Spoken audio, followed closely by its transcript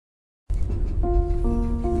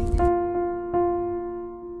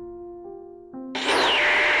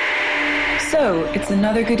It's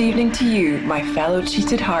another good evening to you, my fellow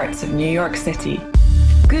cheated hearts of New York City.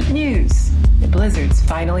 Good news! The blizzard's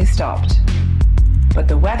finally stopped. But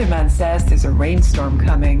the weatherman says there's a rainstorm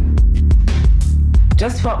coming.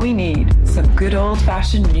 Just what we need, some good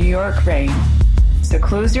old-fashioned New York rain. So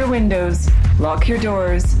close your windows, lock your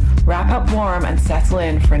doors, wrap up warm and settle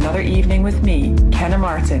in for another evening with me, Kenna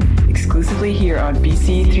Martin, exclusively here on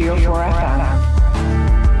BC 304 FM.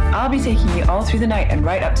 I'll be taking you all through the night and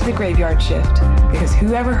right up to the graveyard shift, because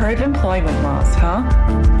who ever heard of employment laws, huh?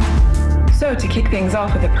 So to kick things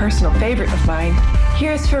off with a personal favourite of mine,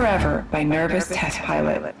 here's Forever by Nervous Test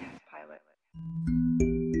Pilot.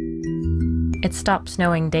 It stopped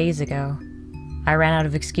snowing days ago. I ran out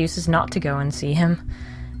of excuses not to go and see him.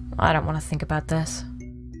 I don't want to think about this.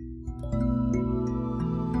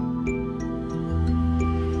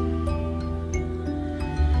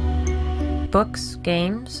 Books,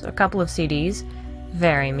 games, a couple of CDs,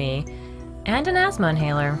 very me, and an asthma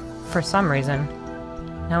inhaler, for some reason.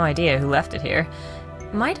 No idea who left it here.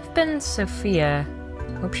 Might have been Sophia.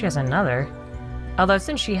 Hope she has another. Although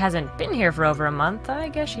since she hasn't been here for over a month, I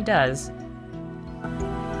guess she does.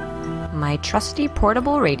 My trusty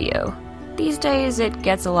portable radio. These days it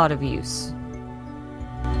gets a lot of use.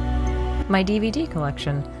 My DVD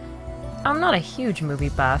collection. I'm not a huge movie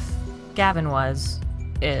buff. Gavin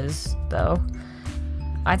is, though.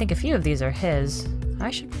 I think a few of these are his.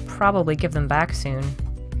 I should probably give them back soon.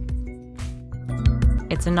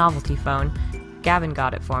 It's a novelty phone. Gavin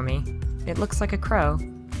got it for me. It looks like a crow.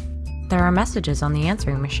 There are messages on the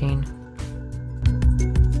answering machine.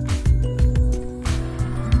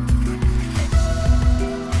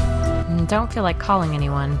 Don't feel like calling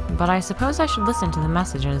anyone, but I suppose I should listen to the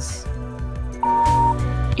messages.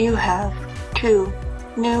 You have 2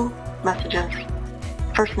 new messages.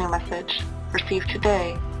 First new message, received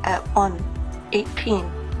today at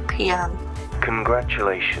 1:18 p.m.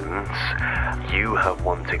 Congratulations. You have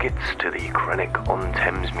won tickets to the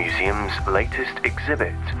Chronicle-on-Thames Museum's latest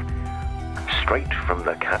exhibit. Straight from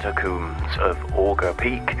the catacombs of Augur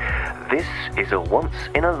Peak, this is a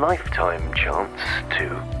once-in-a-lifetime chance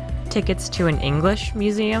to... Tickets to an English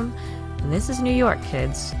museum? This is New York,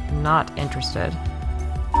 kids. Not interested.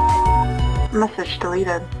 Message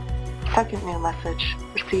deleted. Second new message,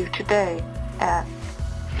 received today at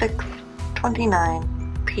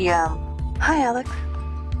 6:29 p.m. Hi, Alex.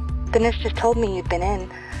 The nurse just told me you'd been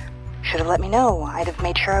in. Should have let me know. I'd have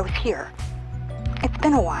made sure I was here. It's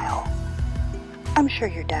been a while. I'm sure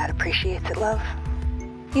your dad appreciates it, love.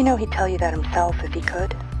 You know he'd tell you that himself if he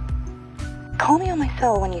could. Call me on my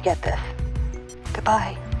cell when you get this.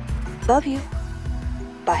 Goodbye. Love you.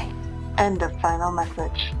 Bye. End of final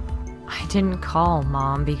message. I didn't call,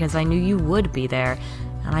 Mom, because I knew you would be there,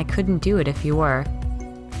 and I couldn't do it if you were.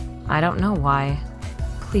 I don't know why.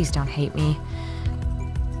 Please don't hate me.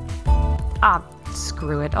 Ah,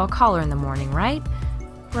 screw it. I'll call her in the morning, right?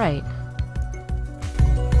 Right.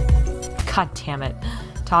 God damn it.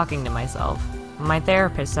 Talking to myself. My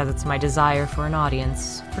therapist says it's my desire for an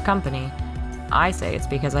audience, for company. I say it's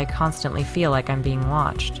because I constantly feel like I'm being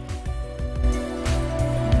watched.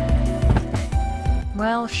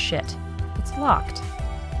 Well, shit. It's locked.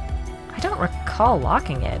 I don't recall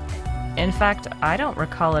locking it. In fact, I don't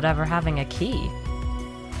recall it ever having a key.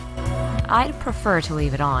 I'd prefer to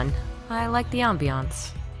leave it on. I like the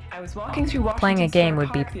ambiance. I was walking through Playing a game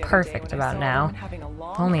would be perfect about now.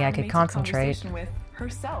 Only I could concentrate. With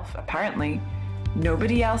herself, apparently.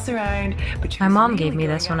 Nobody else around, but My mom gave me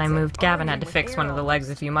this when I moved. Gavin had to fix one of the legs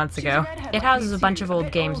a few months ago. It houses a bunch of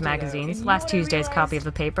old games magazines, last Tuesday's copy of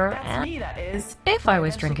the paper, and if I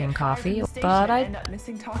was drinking coffee, but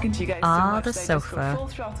the sofa.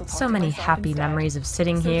 So many happy memories of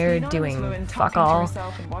sitting here, doing fuck all.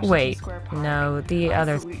 Wait, no, the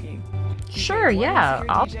other... Sure, yeah,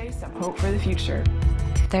 I'll... Hope for the future.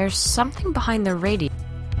 There's something behind the radio.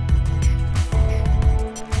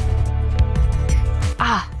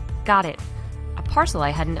 Ah, got it. A parcel I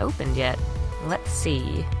hadn't opened yet. Let's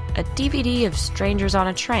see. A DVD of Strangers on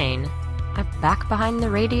a Train. I'm back behind the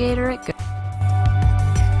radiator it goes.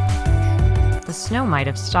 The snow might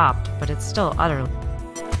have stopped, but it's still utterly...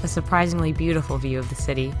 A surprisingly beautiful view of the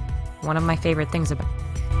city. One of my favorite things about...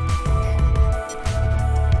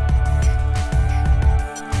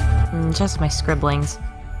 Just my scribblings.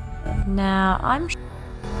 Now, I'm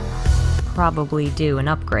probably due an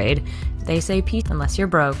upgrade. They say peace unless you're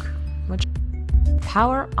broke. Which...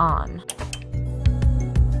 Power on.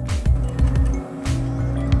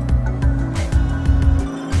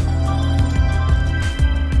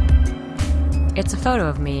 It's a photo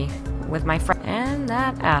of me, with my friend, and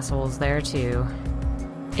that asshole's there too.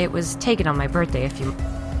 It was taken on my birthday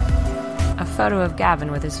A photo of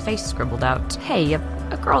Gavin with his face scribbled out. Hey,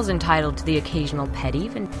 a girl's entitled to the occasional pet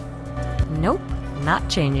even. Nope, not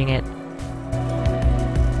changing it.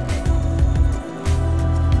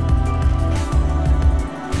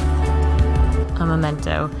 A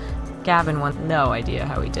memento. Gavin wants no idea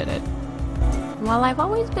how he did it. While I've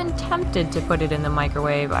always been tempted to put it in the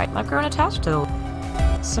microwave, I've grown attached to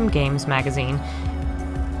some games magazine.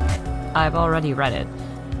 I've already read it.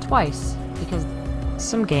 Twice, because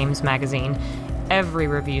some games magazine. Every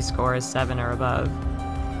review score is 7 or above.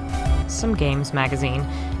 Some games magazine.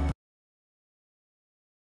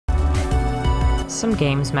 Some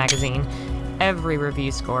games magazine. Every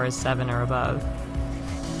review score is 7 or above.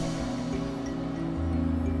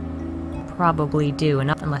 Probably do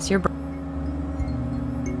enough unless you're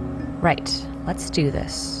right, let's do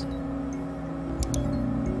this.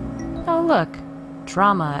 Oh look,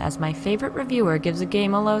 drama as my favorite reviewer gives a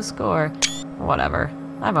game a low score. Whatever,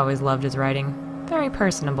 I've always loved his writing. Very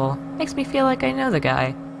personable, makes me feel like I know the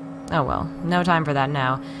guy. Oh well, no time for that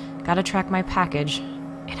now. Gotta track my package.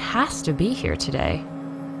 It has to be here today.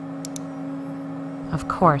 Of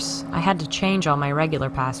course, I had to change all my regular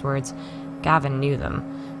passwords. Gavin knew them.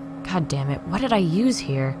 God damn it, what did I use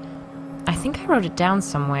here? I think I wrote it down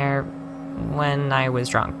somewhere when I was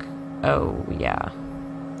drunk. Oh, yeah.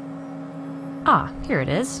 Ah, here it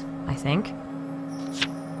is, I think.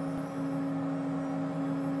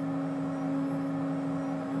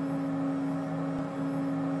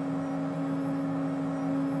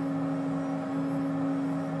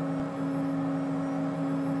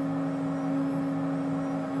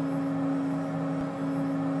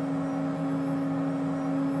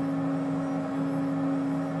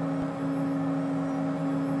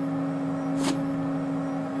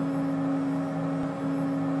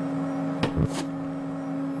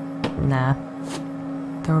 Nah.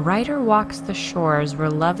 The writer walks the shores where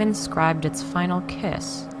love inscribed its final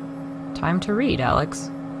kiss. Time to read, Alex.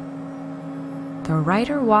 The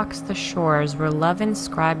writer walks the shores where love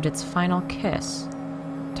inscribed its final kiss.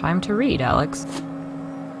 Time to read, Alex.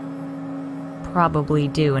 Probably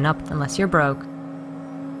do and up unless you're broke.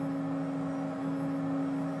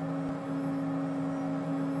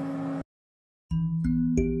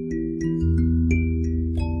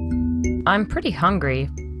 I'm pretty hungry,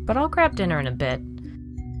 but I'll grab dinner in a bit.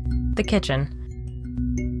 The kitchen.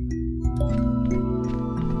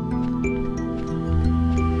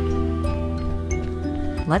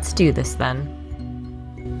 Let's do this then.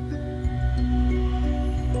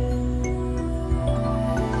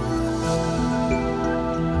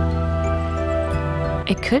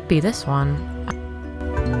 It could be this one.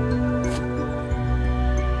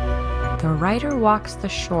 The writer walks the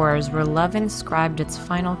shores where love inscribed its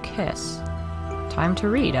final kiss. Time to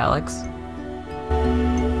read, Alex.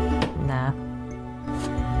 Nah.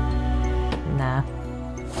 Nah.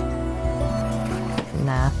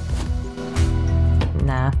 Nah.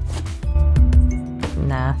 Nah.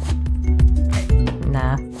 Nah.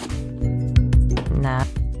 Nah. Nah.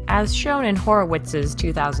 As shown in Horowitz's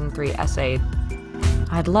 2003 essay,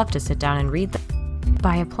 I'd love to sit down and read them.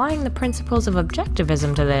 By applying the principles of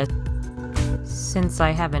objectivism to this, since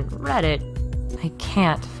I haven't read it, I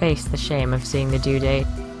can't face the shame of seeing the due date.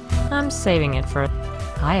 I'm saving it for...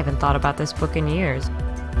 I haven't thought about this book in years.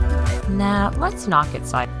 Nah, let's knock it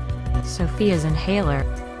side. Sophia's Inhaler.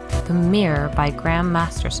 The Mirror by Graham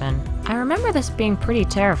Masterson. I remember this being pretty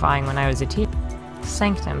terrifying when I was a teen.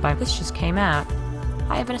 Sanctum by... This just came out.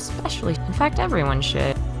 I have an especially... In fact, everyone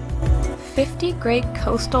should. 50 Great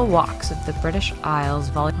Coastal Walks of the British Isles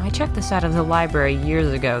volume. I checked this out of the library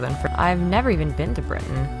years ago then for... I've never even been to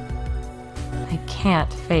Britain. I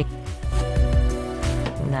can't fake...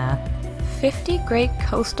 Nah. 50 Great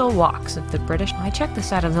Coastal Walks of the British... I checked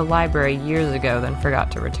this out of the library years ago then forgot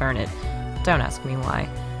to return it. Don't ask me why.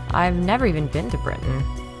 I've never even been to Britain.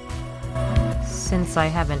 Since I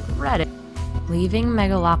haven't read it. Leaving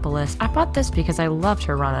Megalopolis. I bought this because I loved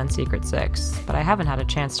her run on Secret Six, but I haven't had a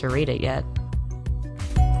chance to read it yet.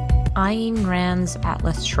 Ayn Rand's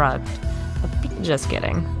Atlas Shrugged. Just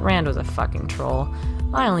kidding. Rand was a fucking troll.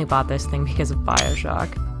 I only bought this thing because of Bioshock.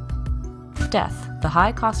 Death, The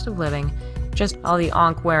High Cost of Living. Just all the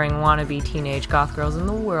onk-wearing wannabe teenage goth girls in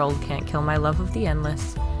the world can't kill my love of the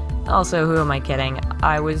endless. Also, who am I kidding?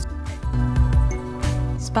 I was...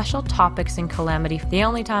 Special Topics in Calamity. The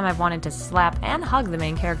only time I've wanted to slap and hug the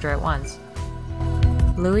main character at once.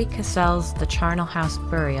 Louis Cassell's The Charnel House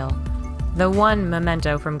Burial. The one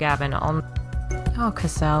memento from Gavin on... Oh,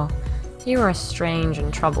 Cassell, you are strange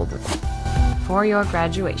and troubled for your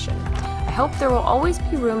graduation. I hope there will always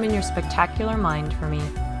be room in your spectacular mind for me.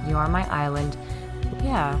 You are my island.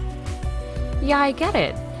 Yeah, I get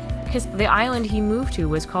it. The island he moved to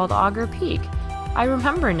was called Augur Peak. I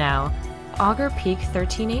remember now. Augur Peak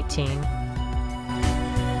 1318.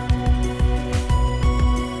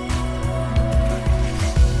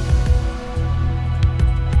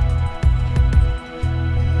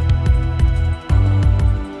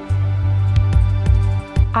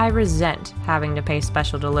 I resent having to pay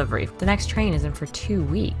special delivery. The next train isn't for 2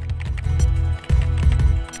 weeks.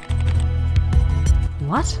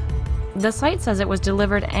 What? The site says it was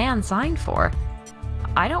delivered and signed for.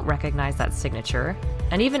 I don't recognize that signature,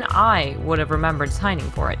 and even I would have remembered signing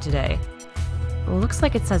for it today. Looks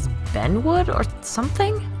like it says Benwood or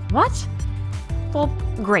something? What? Well,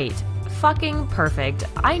 great. Fucking perfect.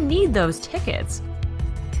 I need those tickets.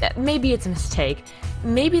 Maybe it's a mistake.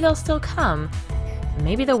 Maybe they'll still come.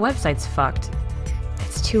 Maybe the website's fucked.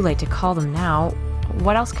 It's too late to call them now.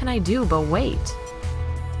 What else can I do but wait?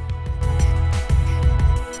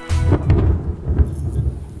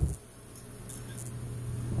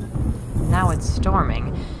 Now it's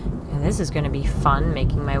storming. And this is gonna be fun,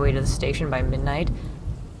 making my way to the station by midnight.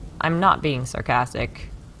 I'm not being sarcastic.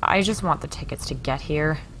 I just want the tickets to get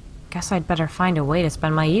here. Guess I'd better find a way to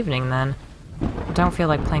spend my evening then. I don't feel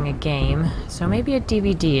like playing a game, so maybe a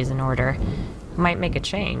DVD is in order. Might make a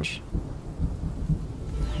change.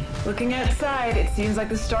 Looking outside, it seems like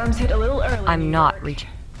the storm's hit a little early. I'm not reaching.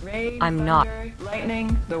 Rain, I'm thunder,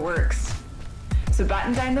 lightning, the works. So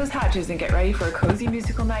batten down those hatches and get ready for a cozy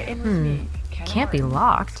musical night in with me. Can't be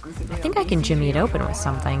locked. I think I can jimmy it open with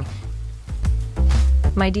something.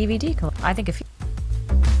 My DVD collection. I think if you...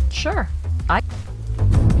 Sure.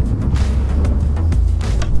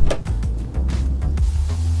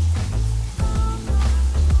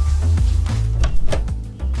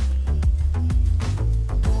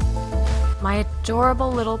 My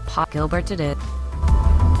adorable little pot. Gilbert did it.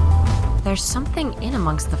 There's something in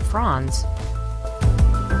amongst the fronds.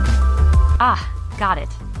 Ah, got it.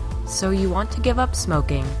 So you want to give up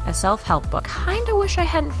smoking, a self-help book. Kinda wish I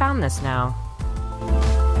hadn't found this now.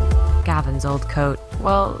 Gavin's old coat.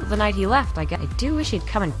 Well, the night he left, I guess. I do wish he'd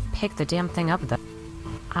come and pick the damn thing up though.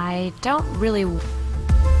 I don't really...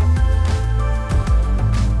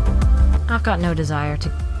 I've got no desire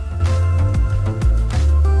to...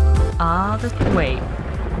 Wait.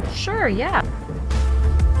 Sure, yeah.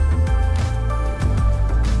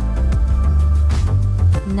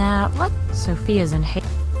 Nah, what? Sophia's in hate.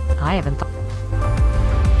 I haven't thought.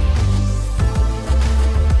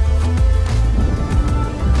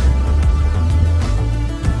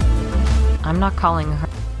 I'm not calling her.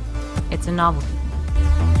 It's a novel.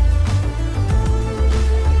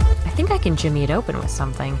 I think I can jimmy it open with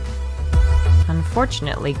something.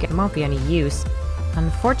 Unfortunately, it won't be any use.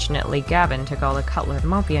 Unfortunately, Gavin took all the cutlery. It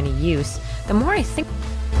won't be any use. The more I think...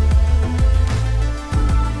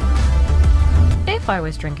 If I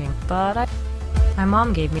was drinking, but my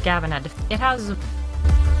mom gave me... Gavin had to... It houses a...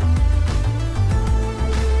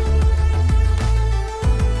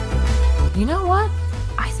 You know what?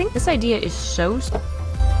 I think this idea is so...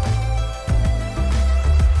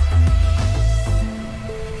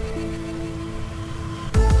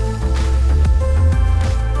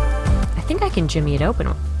 I can jimmy it open.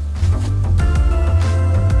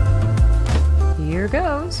 Here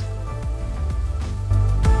goes.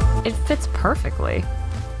 It fits perfectly.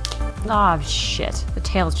 Ah, shit. The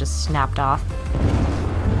tail's just snapped off.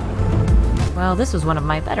 Well, this was one of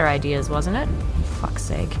my better ideas, wasn't it? Fuck's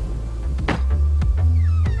sake.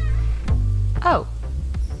 Oh.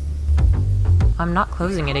 I'm not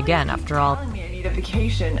closing it again, after all.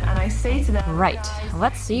 Right.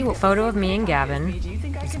 Let's see what photo of me and Gavin.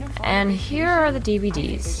 And here are the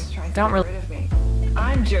DVDs. Don't really...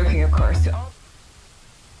 I'm joking, of course.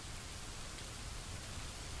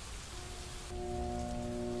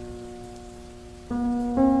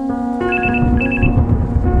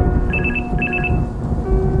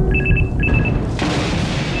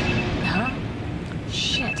 Huh?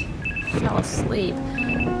 Shit. Fell asleep.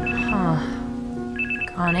 Huh.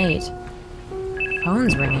 Gone 8.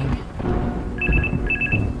 Phone's ringing.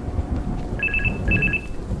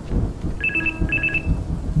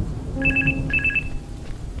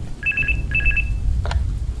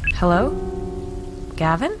 Hello?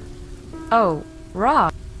 Gavin? Oh,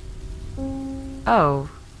 Rob. Oh,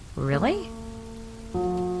 really?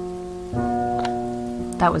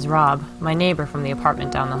 That was Rob, my neighbor from the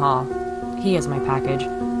apartment down the hall. He has my package.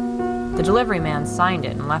 The delivery man signed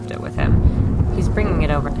it and left it with him. He's bringing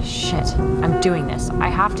it over. Shit, I'm doing this. I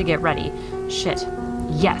have to get ready. Shit.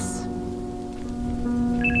 Yes.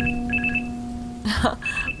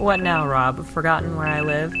 What now, Rob? Forgotten where I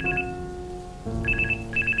live?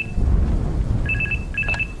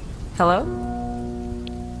 Hello?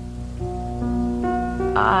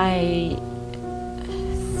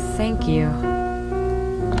 Thank you.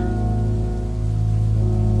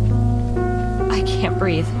 I can't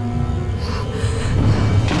breathe.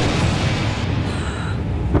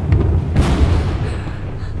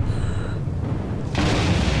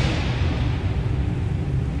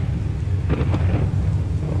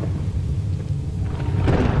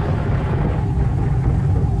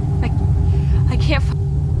 I can't.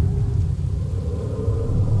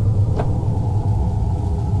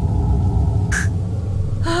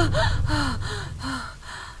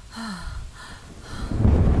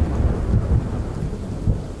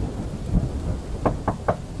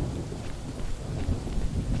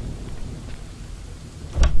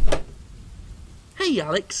 Hey,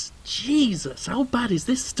 Alex. Jesus, how bad is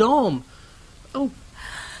this storm? Oh.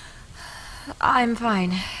 I'm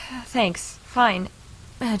fine. Thanks. Fine.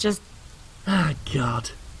 Just... Ah,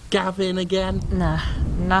 God. Gavin again? Nah,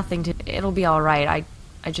 nothing to... It'll be alright.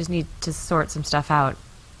 I just need to sort some stuff out.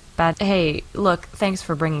 But, hey, look, thanks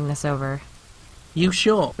for bringing this over. You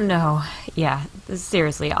sure? No, yeah,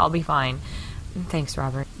 seriously, I'll be fine. Thanks,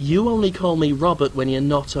 Robert. You only call me Robert when you're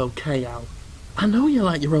not okay, Al. I know you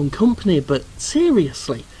like your own company, but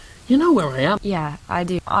seriously, you know where I am. Yeah, I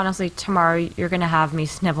do. Honestly, tomorrow you're gonna have me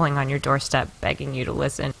sniveling on your doorstep begging you to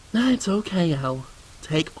listen. Nah, it's okay, Al.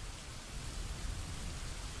 Take...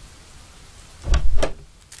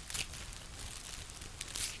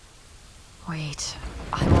 Wait,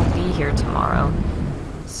 I won't be here tomorrow.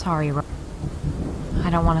 Sorry, Robert. I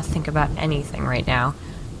don't want to think about anything right now.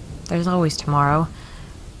 There's always tomorrow.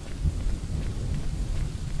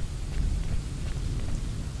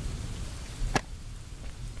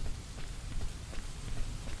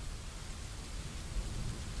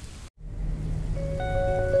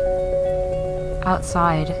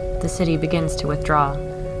 Outside, the city begins to withdraw.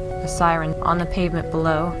 A siren on the pavement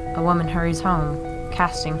below, a woman hurries home,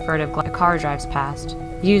 casting furtive a car drives past,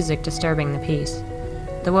 music disturbing the peace.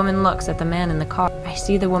 The woman looks at the man in the car. I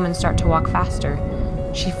see the woman start to walk faster.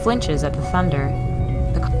 She flinches at the thunder.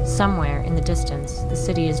 Somewhere in the distance, the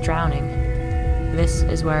city is drowning. This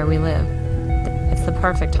is where we live. It's the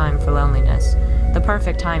perfect time for loneliness. The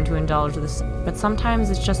perfect time to indulge this. But sometimes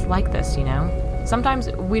it's just like this, you know? Sometimes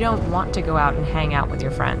we don't want to go out and hang out with your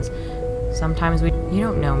friends. Sometimes you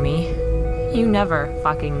don't know me. You never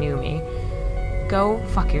fucking knew me. Go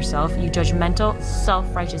fuck yourself, you judgmental,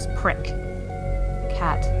 self-righteous prick.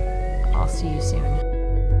 Cat, I'll see you soon.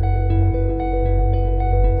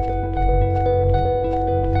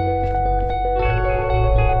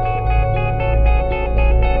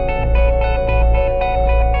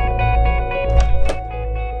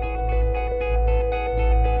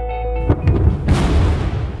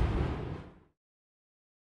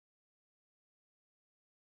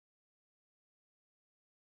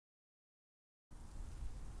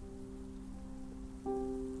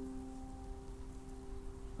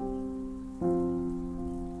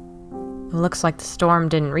 It looks like the storm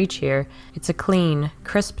didn't reach here. It's a clean,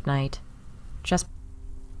 crisp night. Just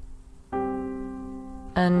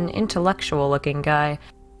an intellectual-looking guy.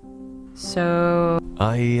 So...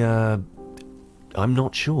 I'm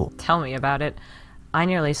not sure. Tell me about it. I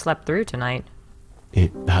nearly slept through tonight.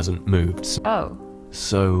 It hasn't moved. Oh.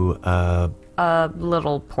 So, A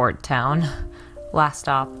little port town. Last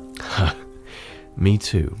stop. Me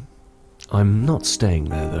too. I'm not staying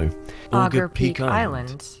there, though. Augur Peak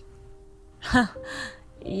Island.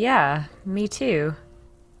 Yeah, me too.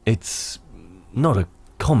 It's not a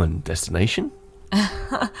common destination.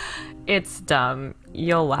 It's dumb.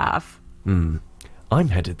 You'll laugh. I'm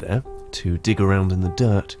headed there to dig around in the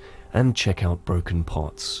dirt and check out broken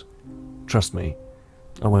pots. Trust me,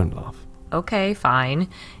 I won't laugh. Okay, fine.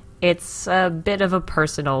 It's a bit of a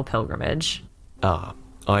personal pilgrimage. I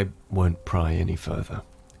won't pry any further.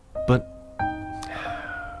 But,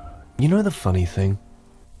 you know the funny thing?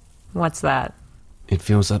 What's that? It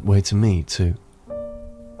feels that way to me, too.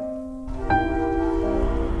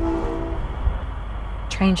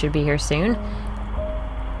 Train should be here soon.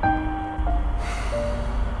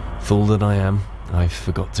 Fool that I am, I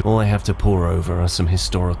forgot to... All I have to pore over are some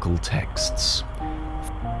historical texts.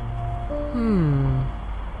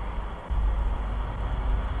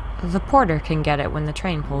 The porter can get it when the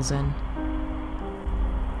train pulls in.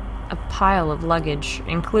 A pile of luggage,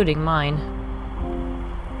 including mine.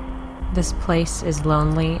 This place is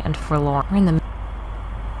lonely and forlorn. We're in the...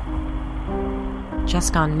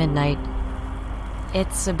 Just gone midnight.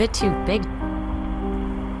 It's a bit too big.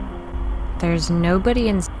 There's nobody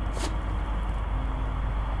in...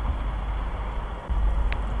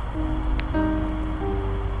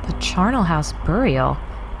 The Charnel House burial?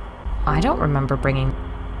 I don't remember bringing...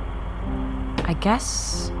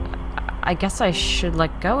 I guess I should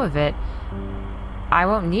let go of it. I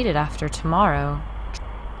won't need it after tomorrow.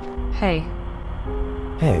 Hey.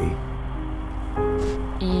 Hey.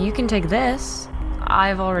 You can take this.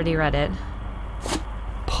 I've already read it.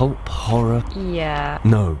 Pulp horror? Yeah.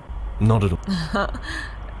 No, not at all.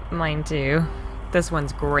 Mine too. This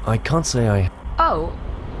one's great. I can't say I... Oh.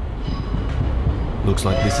 Looks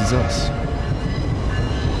like this is us.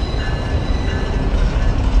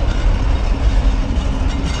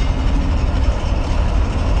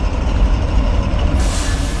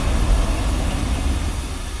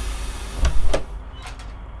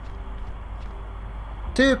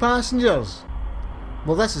 Two passengers.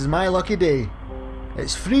 Well, this is my lucky day.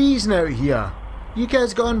 It's freezing out here. You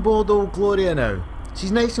guys got on board old Gloria now.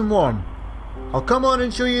 She's nice and warm. I'll come on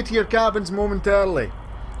and show you to your cabins momentarily.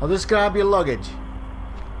 I'll just grab your luggage.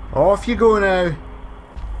 Off you go now.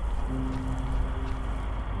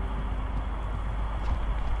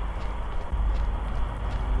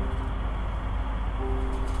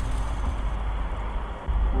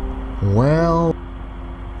 Well,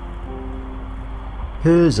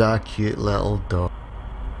 who's a cute little dog?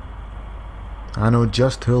 I know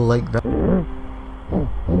just who'll like that.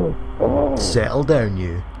 Settle down,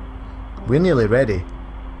 you. We're nearly ready.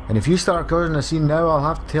 And if you start causing a scene now, I'll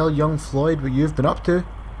have to tell young Floyd what you've been up to.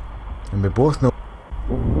 And we both know.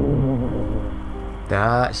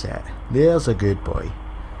 That's it. There's a good boy.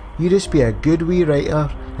 You just be a good wee writer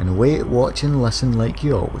and wait, watch and listen like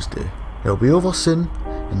you always do. It'll be over soon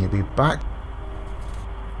and you'll be back.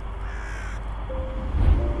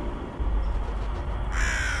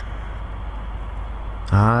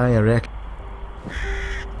 Aye, I reckon.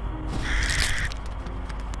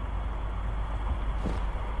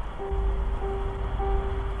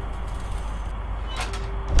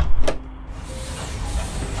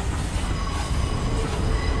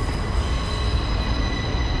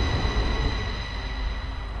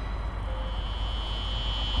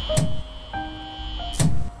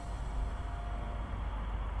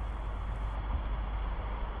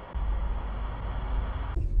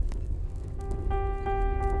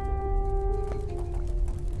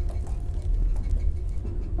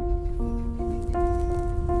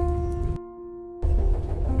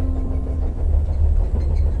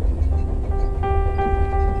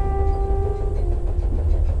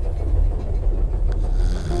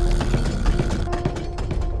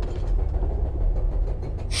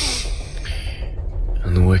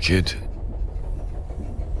 Wicked.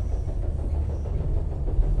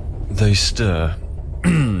 They stir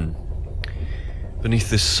beneath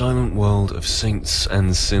this silent world of saints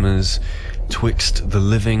and sinners, twixt the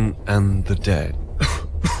living and the dead.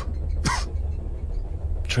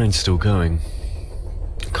 Train's still going.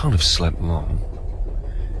 Can't have slept long.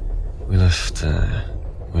 We left.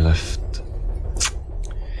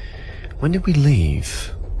 When did we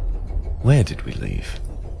leave? Where did we leave?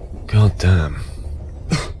 God damn.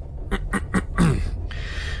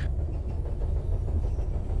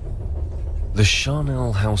 The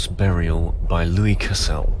Charnel House Burial by Louis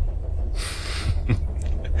Cassel.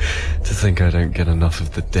 To think I don't get enough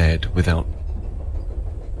of the dead without...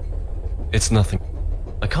 It's nothing.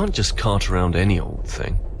 I can't just cart around any old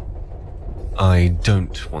thing. I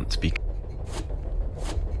don't want to be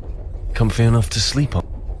comfy enough to sleep on.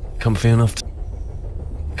 Comfy enough to...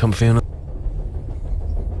 Comfy enough...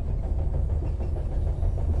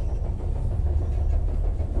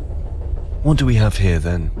 What do we have here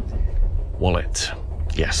then? Wallet.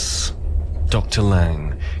 Yes. Dr.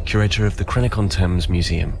 Lang, curator of the Chronicle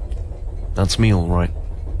Museum. That's me, all right.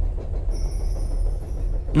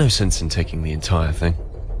 No sense in taking the entire thing.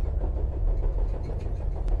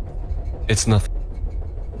 It's nothing.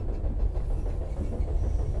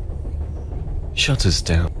 Shutters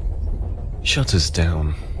down. Shutters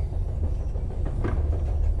down.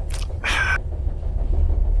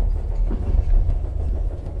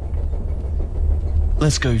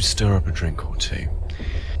 Let's go stir up a drink or two.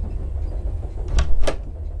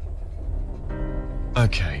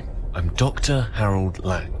 Okay, I'm Dr. Harold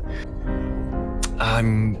Lang.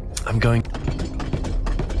 I'm going...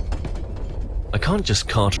 I can't just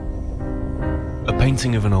cart a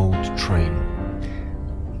painting of an old train.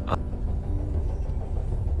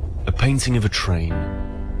 A painting of a train.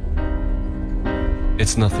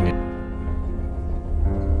 It's nothing.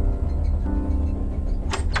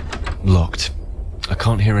 Locked. I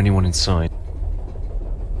can't hear anyone inside.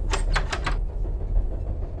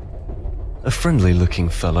 A friendly-looking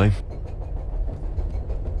fellow.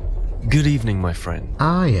 Good evening, my friend.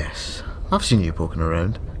 Ah, yes. I've seen you poking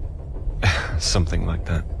around. Something like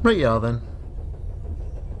that. Right you are, then.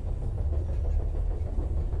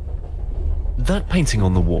 That painting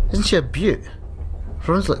on the wall. Isn't she a beaut?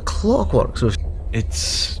 Runs like clockwork, so...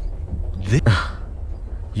 It's... this...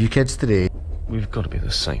 You kids today... We've got to be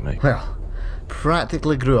the same, mate. Well,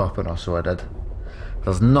 practically grew up in her, so I did.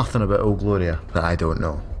 There's nothing about old Gloria that I don't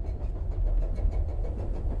know.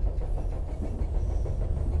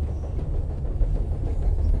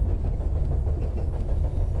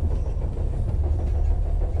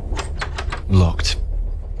 Locked.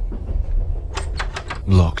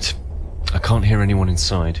 Locked. I can't hear anyone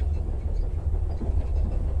inside.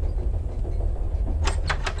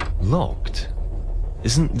 Locked?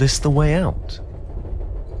 Isn't this the way out?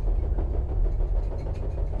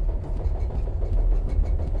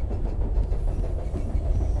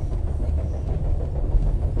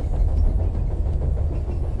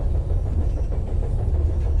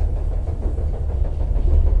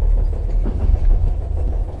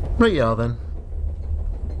 Right you are then.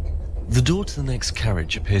 The door to the next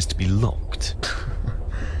carriage appears to be locked.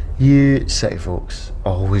 You city folks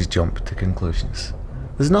always jump to conclusions.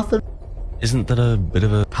 There's nothing... Isn't that a bit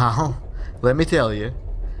of a... Pal, let me tell you,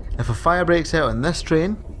 if a fire breaks out on this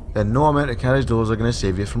train, then no amount of carriage doors are going to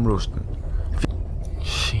save you from roasting.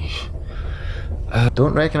 Sheesh.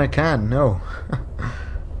 Don't reckon I can, no.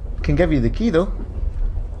 Can give you the key though.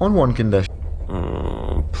 On one condition.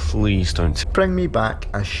 Oh, please don't... Bring me back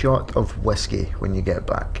a shot of whiskey when you get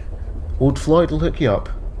back. Old Floyd will hook you up.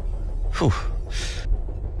 Phew.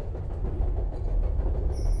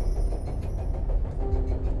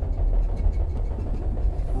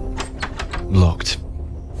 Locked.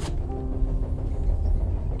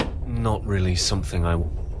 Not really something I...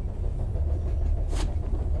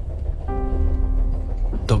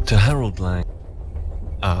 Dr. Harold Lang.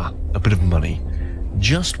 Ah, a bit of money.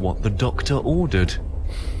 Just what the doctor ordered.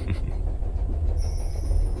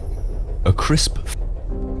 A crisp...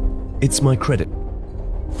 It's my credit.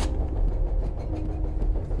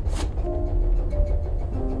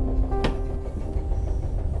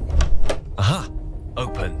 Aha!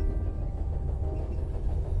 Open.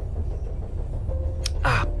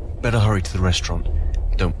 Ah, better hurry to the restaurant.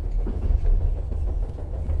 Don't...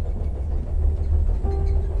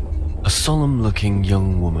 A solemn-looking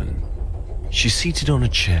young woman. She's seated on a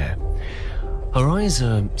chair. Her eyes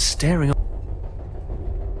are staring up.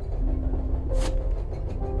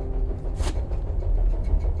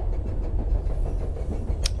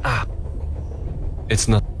 Ah. It's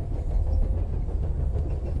not...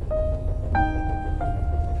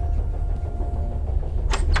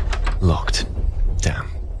 Locked. Damn.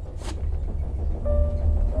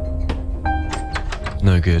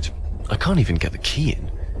 No good. I can't even get the key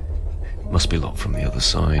in. Must be locked from the other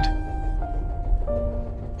side.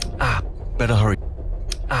 Ah, better hurry.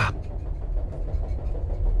 Ah.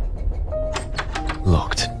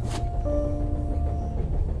 Locked.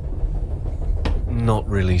 Not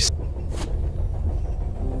really.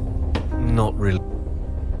 Not really.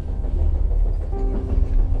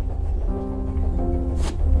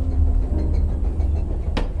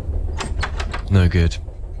 No good.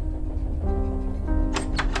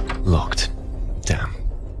 Locked. Damn.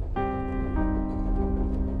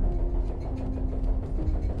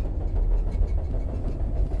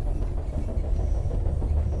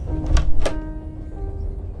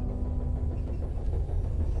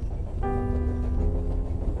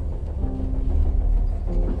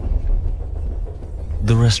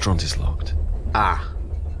 The restaurant is locked. Ah.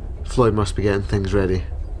 Floyd must be getting things ready.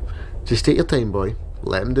 Just take your time, boy.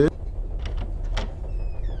 Let him do it.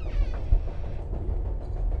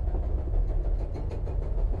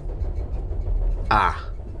 Ah.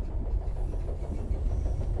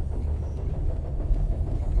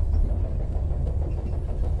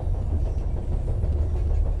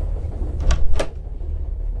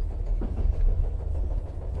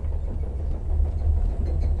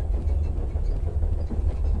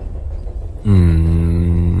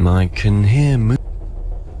 I can hear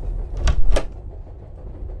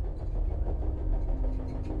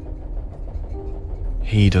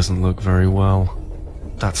He doesn't look very well.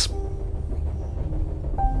 That's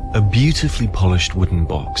a beautifully polished wooden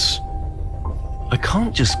box. I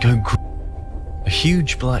can't just go a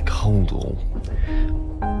huge black holdall.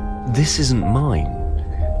 This isn't mine.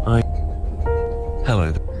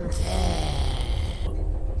 Hello.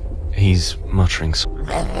 He's muttering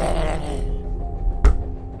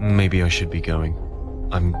Maybe I should be going.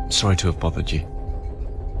 I'm sorry to have bothered you.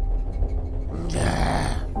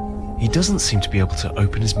 He doesn't seem to be able to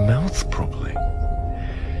open his mouth properly.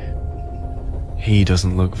 He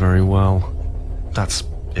doesn't look very well. That's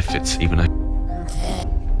if it's even a...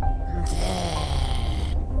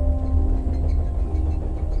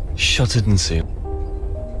 Shuttered and sealed.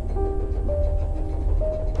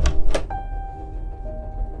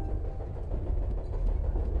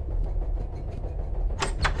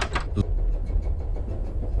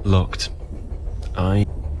 Locked.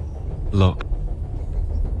 Locked.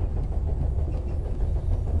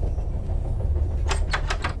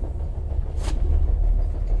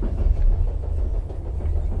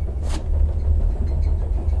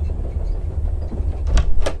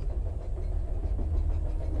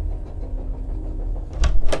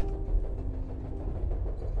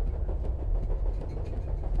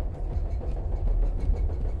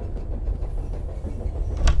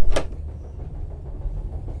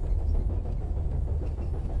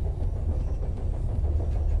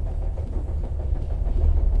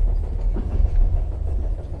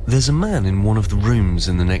 There's a man in one of the rooms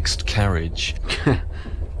in the next carriage.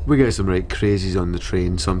 We get some right crazies on the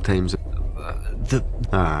train sometimes.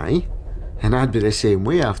 Aye. And I'd be the same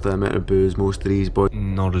way after a amount of booze most of these boys.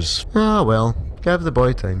 Not as... Ah well, give the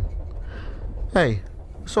boy time. Hey,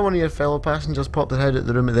 saw one of your fellow passengers pop their head out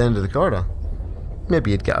the room at the end of the corridor.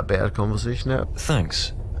 Maybe you'd get a better conversation out.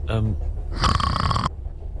 Thanks.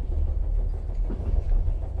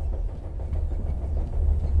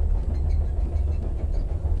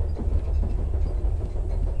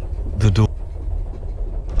 The door...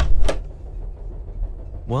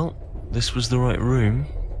 Well, this was the right room.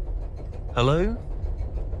 Hello?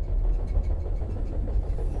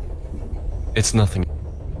 It's nothing.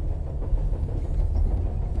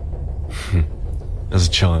 As a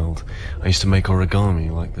child, I used to make origami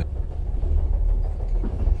like that.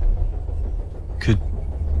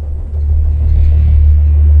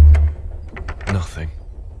 Nothing.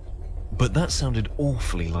 But that sounded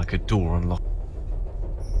awfully like a door unlocked.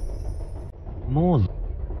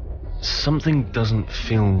 Something doesn't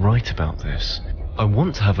feel right about this. I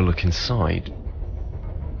want to have a look inside.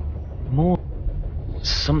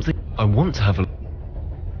 I want to have a...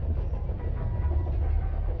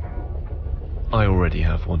 I already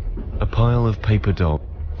have one. A pile of paper doll.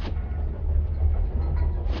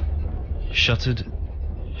 Shuttered.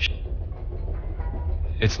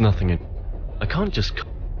 It's nothing in... I can't just...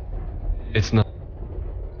 It's not...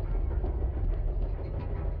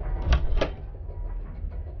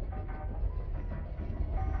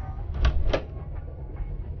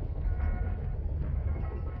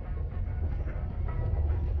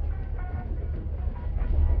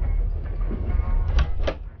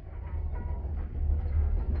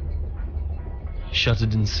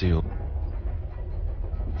 Shuttered and sealed.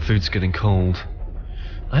 Food's getting cold.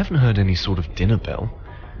 I haven't heard any sort of dinner bell.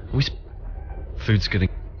 Food.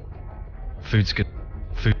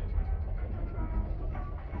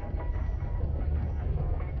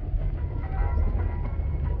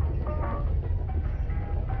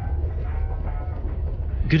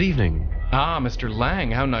 Good evening. Ah, Mr.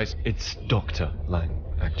 Lang, how nice. It's Dr. Lang,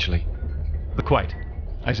 actually. Quite.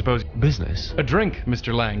 I suppose... Business? A drink,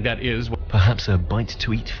 Mr. Lang, that is... Perhaps a bite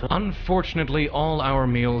to eat first? Unfortunately, all our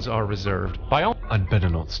meals are reserved. By all... I'd better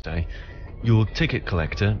not stay. Your ticket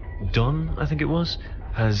collector, Don, I think it was,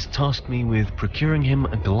 has tasked me with procuring him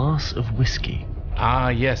a glass of whiskey. Ah,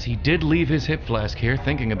 yes, he did leave his hip flask here,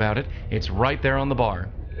 thinking about it. It's right there on the bar.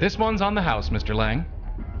 This one's on the house, Mr. Lang.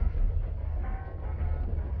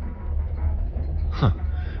 Huh.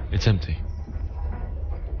 It's empty.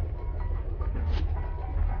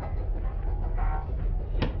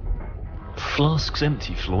 Flask's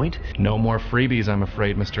empty, Floyd. No more freebies, I'm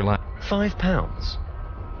afraid, Mr. Lang. £5.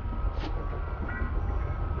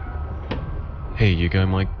 Here you go,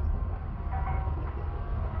 Mike.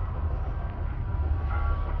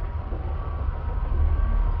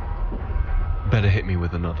 Better hit me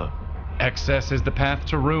with another. Excess is the path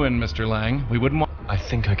to ruin, Mr. Lang. We wouldn't want... I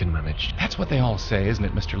think I can manage. That's what they all say, isn't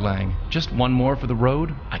it, Mr. Lang? Just one more for the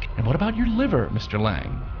road? And what about your liver, Mr.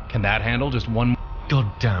 Lang? Can that handle just one... God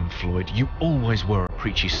damn, Floyd, you always were a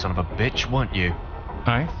preachy son of a bitch, weren't you?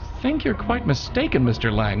 I think you're quite mistaken, Mr.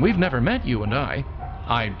 Lang. We've never met, you and I.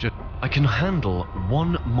 I can handle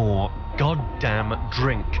one more goddamn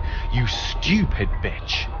drink, you stupid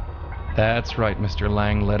bitch. That's right, Mr.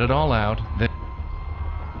 Lang. Let it all out.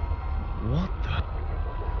 What the...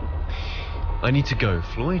 I need to go,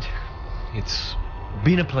 Floyd. It's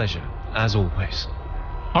been a pleasure, as always.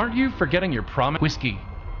 Aren't you forgetting your promise? Whiskey.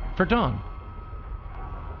 For Dawn.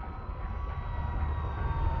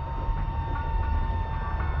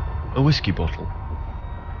 A whiskey bottle.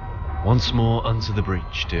 Once more unto the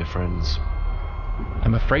breach, dear friends.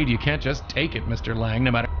 I'm afraid you can't just take it, Mr. Lang,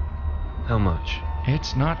 no matter... How much?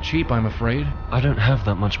 It's not cheap, I'm afraid. I don't have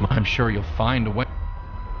that much money. I'm sure you'll find a way...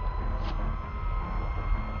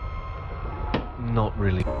 Not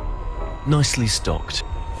really. Nicely stocked.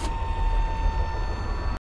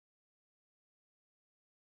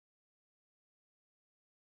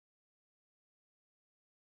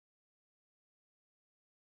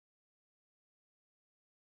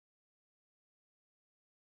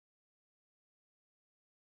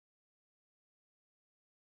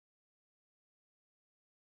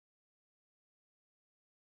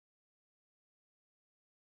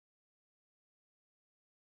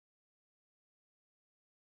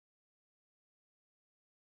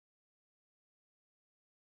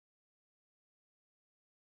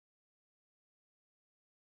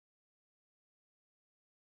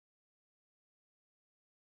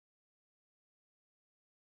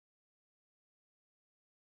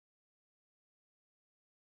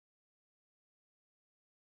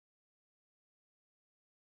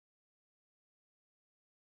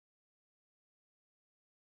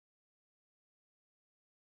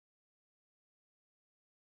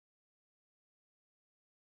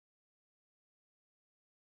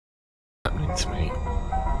 saying to me?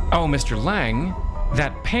 Oh, Mr. Lang,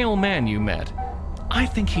 that pale man you met. I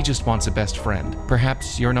think he just wants a best friend.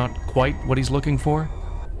 Perhaps you're not quite what he's looking for?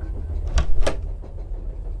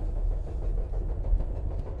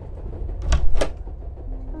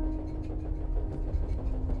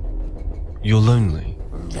 You're lonely?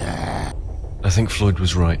 I think Floyd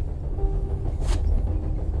was right.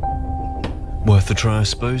 Worth a try, I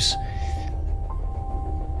suppose?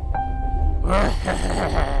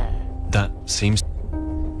 That seems...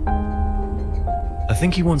 I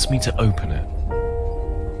think he wants me to open it.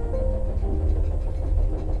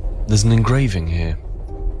 There's an engraving here.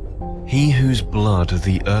 He whose blood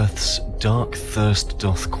the earth's dark thirst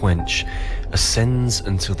doth quench ascends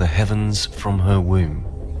until the heavens from her womb.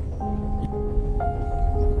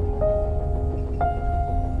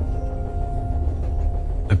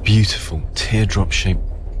 A beautiful teardrop shape.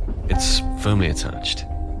 It's firmly attached,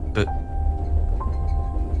 but...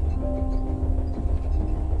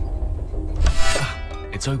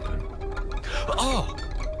 it's open. Oh!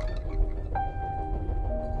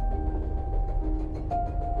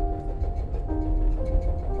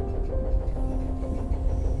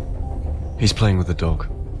 He's playing with the dog.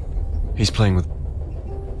 He's playing with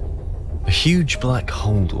a huge black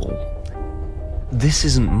holdall. This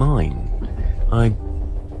isn't mine.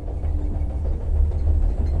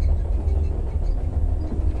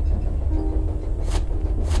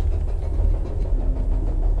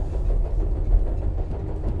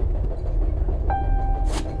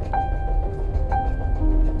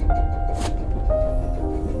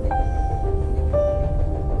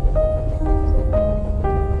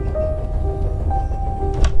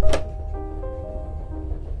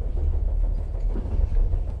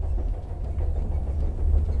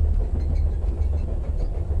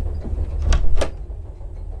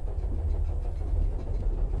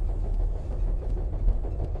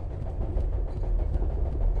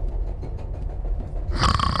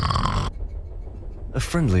 A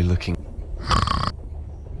friendly looking...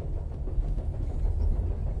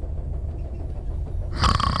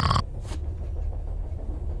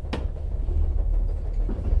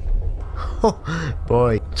 Oh,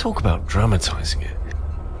 boy. Talk about dramatizing it.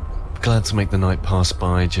 Glad to make the night pass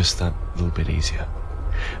by just that little bit easier.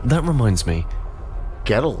 That reminds me...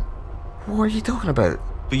 Girl? What are you talking about?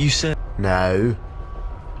 But you said... No.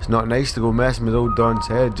 It's not nice to go messing with old Don's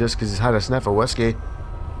head just because he's had a sniff of whiskey.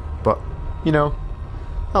 But, you know,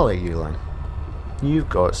 I'll let you, Lang. You've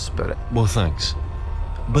got spirit. Well, thanks.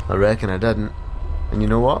 But I reckon I didn't. And you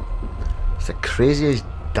know what? It's the craziest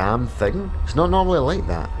damn thing. It's not normally like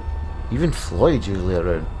that. Even Floyd's usually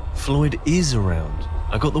around. Floyd is around.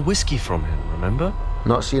 I got the whiskey from him, remember?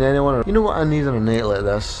 Not seen anyone. You know what I need on a night like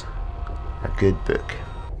this? A good book.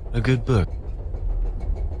 A good book.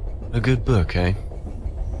 A good book, eh?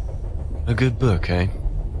 A good book, eh?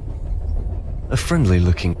 A friendly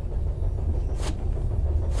looking...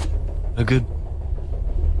 A good...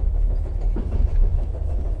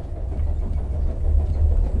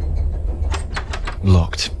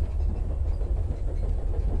 Locked.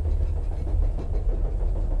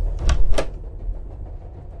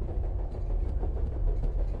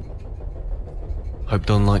 Hope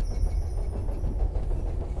don't like...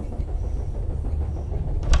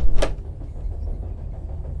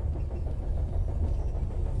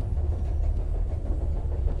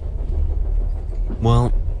 Well,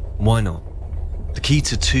 why not? The key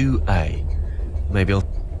to 2A. Maybe I'll...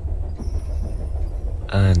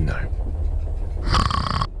 no.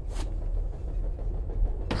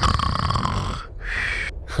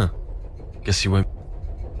 Huh. Guess you won't...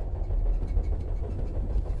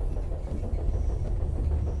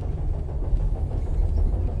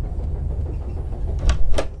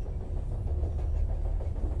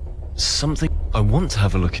 Something I want to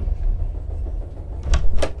have a look at.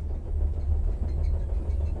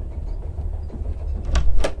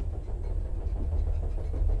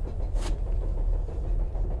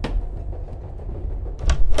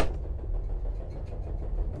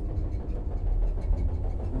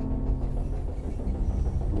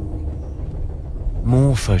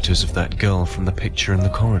 More photos of that girl from the picture in the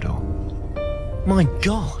corridor. My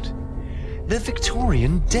God! They're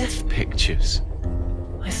Victorian death pictures.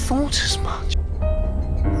 I thought as much.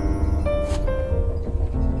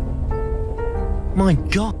 My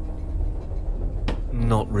God.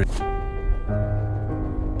 Not really.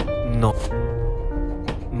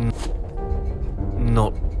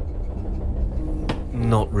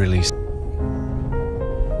 Not really.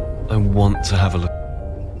 I want to have a look.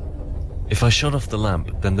 If I shut off the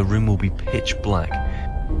lamp, then the room will be pitch black.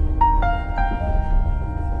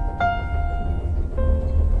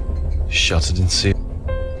 Shut it and see it.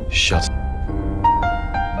 Shut.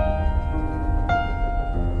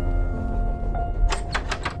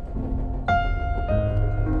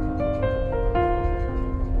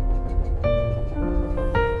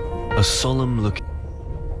 A solemn look.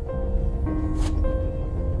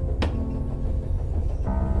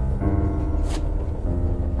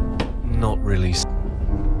 Not really.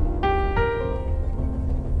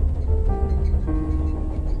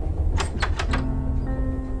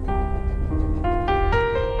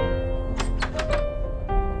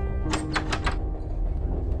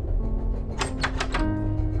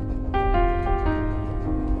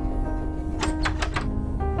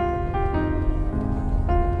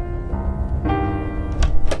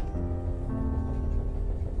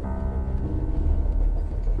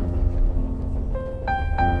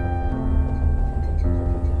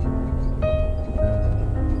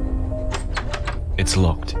 It's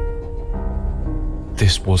locked.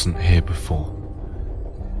 This wasn't here before.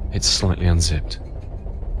 It's slightly unzipped.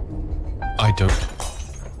 I don't...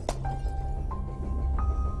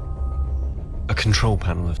 A control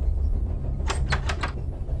panel of...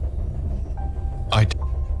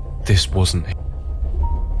 This wasn't here.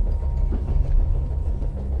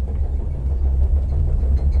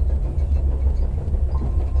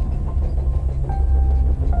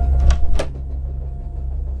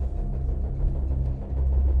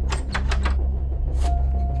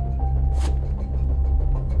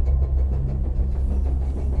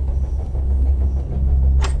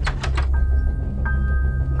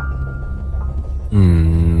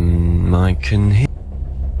 I can hear...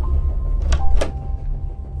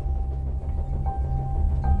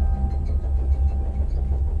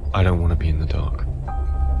 I don't want to be in the dark.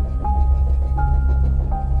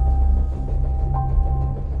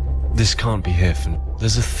 This can't be here for...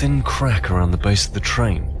 There's a thin crack around the base of the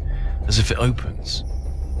train, as if it opens.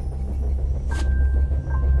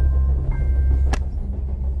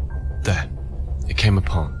 There. It came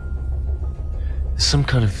apart. There's some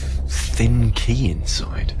kind of thin key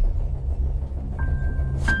inside.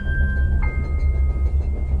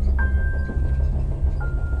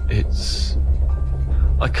 It's...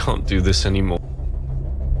 I can't do this anymore.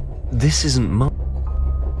 This isn't mine.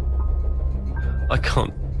 I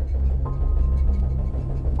can't...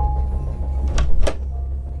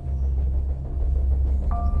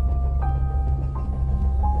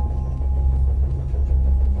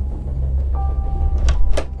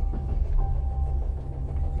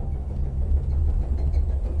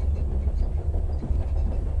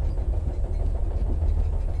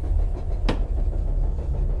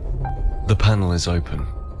 The panel is open.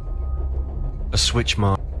 A switch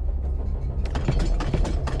mark.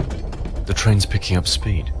 The train's picking up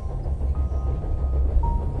speed.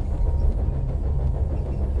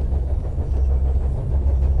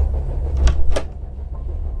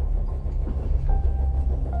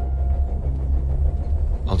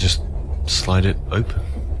 I'll just slide it open.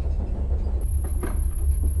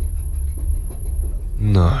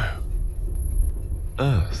 No.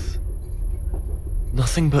 Earth.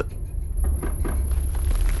 Nothing but...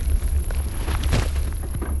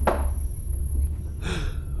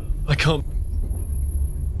 I can't...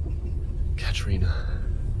 Katrina.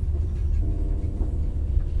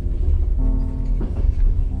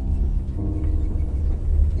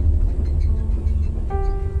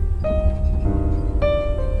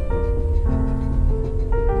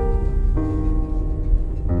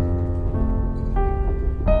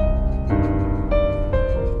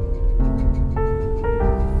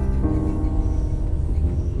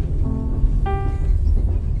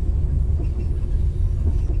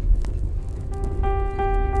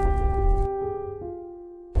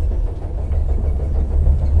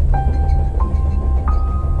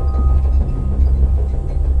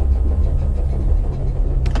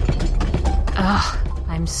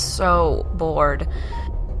 I'm so bored.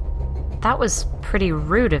 That was pretty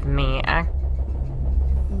rude of me.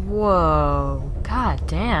 Whoa. God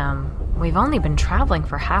damn. We've only been traveling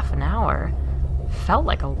for half an hour. Felt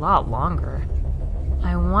like a lot longer.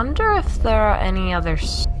 I wonder if there are any other...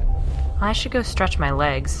 I should go stretch my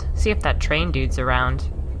legs. See if that train dude's around.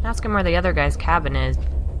 Ask him where the other guy's cabin is.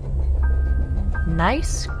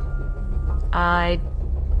 Nice. A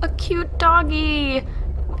cute doggy.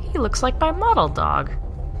 He looks like my model dog.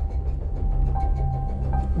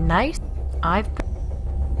 Nice. A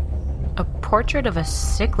portrait of a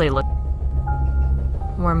sickly look.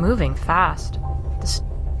 We're moving fast.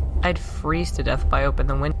 I'd freeze to death if I opened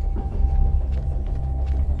the window.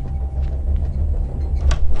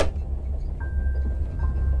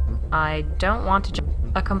 I don't want to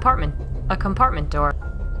a compartment door.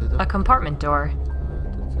 A compartment door.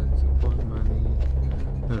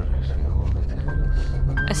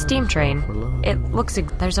 A steam train. It looks...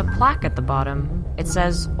 There's a plaque at the bottom. It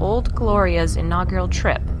says, Old Gloria's inaugural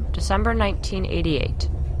trip, December 1988.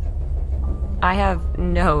 I have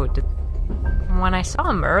no... When I saw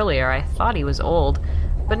him earlier, I thought he was old.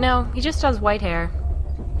 But no, he just has white hair.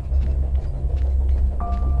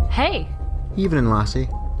 Hey! Evening, lassie.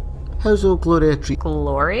 How's old Gloria treat...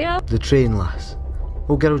 Gloria? The train, lass.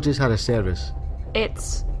 Old girl just had a service.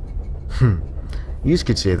 It's... Yous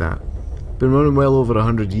could say that. Been running well over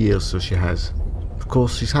 100 years, so she has. Of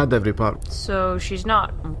course, she's had every part. So she's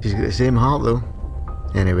not... She's got the same heart, though.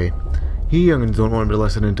 Anyway, you young'uns don't want to be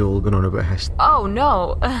listening to all going on about history. Oh,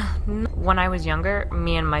 no. When I was younger,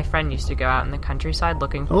 me and my friend used to go out in the countryside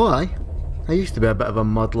looking... Oh, aye. I used to be a bit of a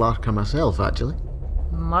mudlarker myself, actually.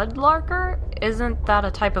 Mudlarker? Isn't that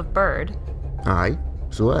a type of bird? Aye,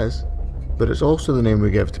 so it is. But it's also the name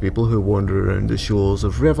we give to people who wander around the shores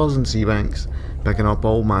of rivers and sea banks, picking up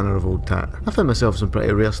all manner of old tat. I found myself some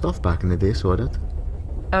pretty rare stuff back in the day, so I did.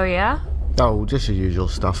 Oh, yeah? Oh, just your usual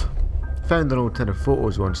stuff. Found an old tin of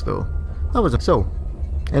photos once, though. That was so.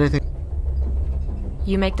 Anything?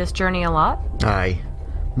 You make this journey a lot? Aye.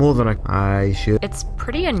 More than I should. It's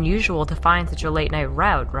pretty unusual to find such a late night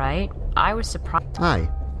route, right? I was surprised. Aye.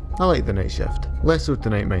 I like the night shift. Less so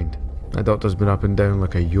tonight, mind. My doctor's been up and down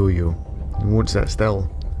like a yo-yo. He won't sit still.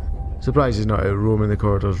 Surprised he's not out roaming the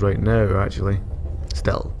corridors right now, actually.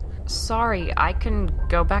 Still. Sorry, I can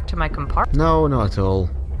go back to my compartment? No, not at all.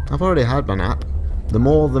 I've already had my nap. The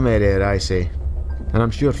more the merrier, I say. And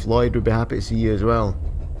I'm sure Floyd would be happy to see you as well.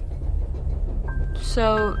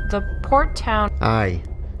 So, the port town... Aye.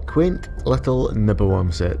 Quaint little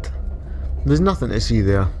Nibawamset. There's nothing to see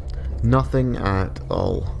there. Nothing at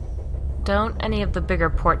all. Don't any of the bigger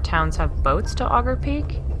port towns have boats to Augur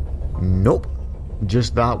Peak? Nope.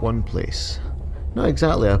 Just that one place. Not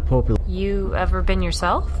exactly a popular... You ever been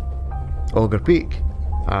yourself? Augur Peak?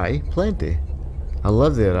 Aye, plenty. I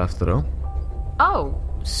live there after all. Oh,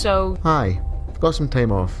 so... Aye, I've got some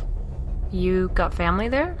time off. You got family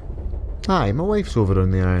there? Aye, my wife's over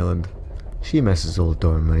on the island. She misses old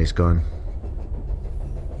Don when he's gone.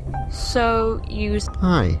 So, you...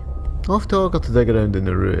 Aye, off to Augur to dig around in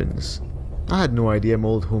the ruins. I had no idea my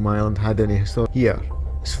old home island had any history. Here,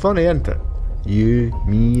 it's funny, isn't it? You,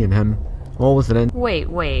 me and him, all with an end.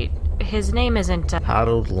 Wait. His name isn't...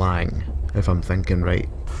 Harold Lang, if I'm thinking right.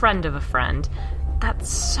 Friend of a friend. That's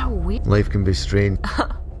so weird. Life can be strange.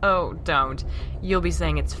 Oh, don't. You'll be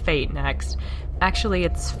saying it's fate next. Actually,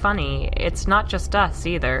 it's funny. It's not just us,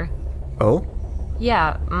 either. Oh?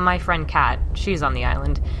 Yeah, my friend Kat. She's on the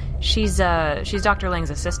island. She's Dr.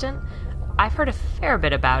 Lang's assistant. I've heard a fair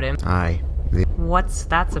bit about him. Aye. What's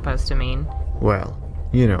that supposed to mean? Well,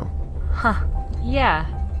 you know. Huh. Yeah.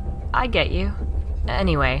 I get you.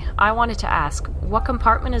 Anyway, I wanted to ask, what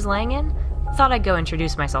compartment is Lang in? Thought I'd go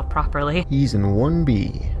introduce myself properly. He's in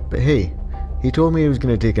 1B. But hey, he told me he was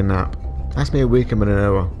going to take a nap. Asked me to wake him in an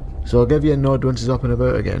hour. So I'll give you a nod once he's up and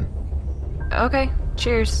about again. Okay,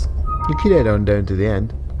 cheers. You could head on down to the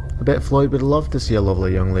end. I bet Floyd would love to see a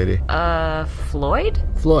lovely young lady. Floyd?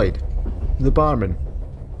 Floyd. The barman.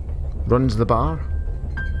 Runs the bar.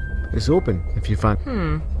 It's open, if you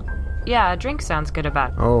fancy. Yeah, a drink sounds good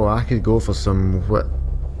about... Oh, I could go for some... what...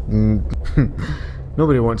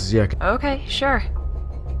 Nobody wants to see a... Okay, sure.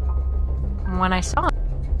 When I saw him...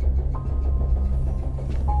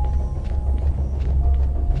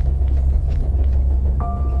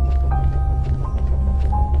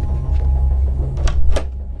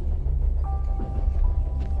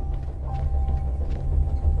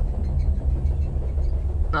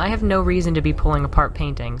 I have no reason to be pulling apart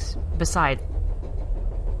paintings. Besides...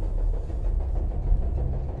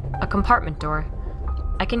 A compartment door.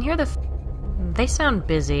 I can hear they sound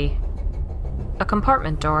busy. A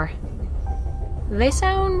compartment door. They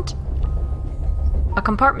sound... A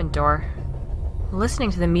compartment door.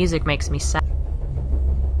 Listening to the music makes me sad.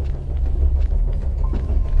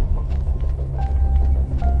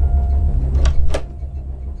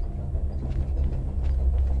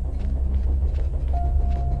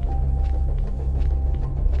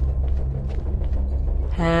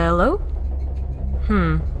 Hello?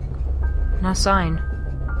 No sign.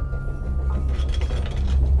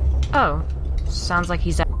 Oh, sounds like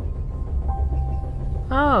he's out.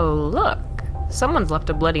 Oh, look. Someone's left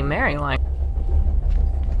a Bloody Mary lying.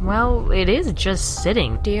 Well, it is just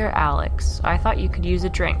sitting. Dear Alex, I thought you could use a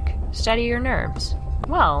drink. Steady your nerves.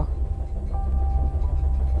 Well...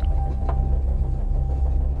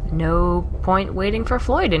 No point waiting for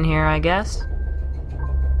Floyd in here, I guess.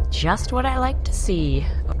 Just what I like to see.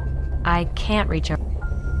 I can't reach over.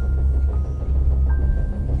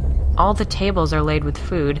 All the tables are laid with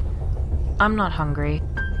food. I'm not hungry.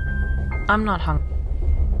 I'm not hungry.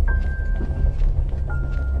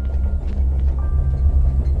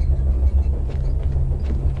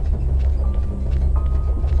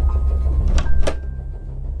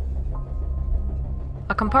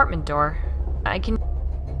 compartment door. I can...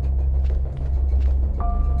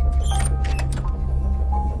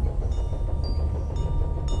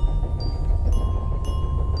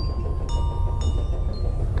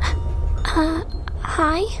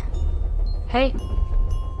 Hi? Hey.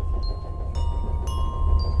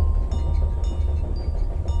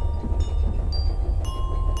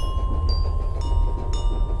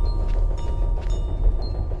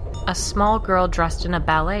 A small girl dressed in a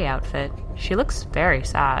ballet outfit. She looks very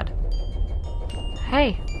sad.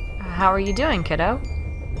 Hey, how are you doing, kiddo?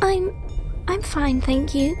 I'm fine,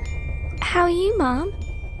 thank you. How are you, Mom?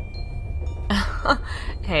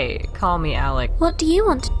 Hey, call me Alec. What do you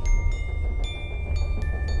want to...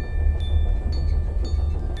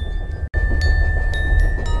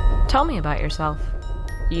 Tell me about yourself.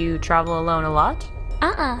 You travel alone a lot?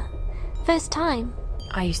 First time.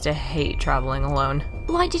 I used to hate traveling alone.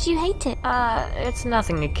 Why did you hate it? It's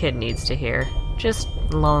nothing a kid needs to hear. Just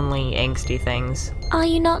lonely, angsty things. Are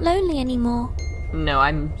you not lonely anymore? No,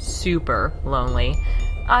 I'm super lonely.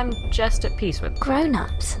 I'm just at peace with...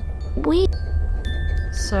 Grown-ups.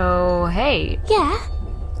 So, hey. Yeah?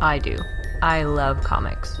 I do. I love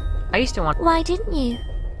comics. I used to want... Why didn't you?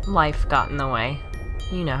 Life got in the way.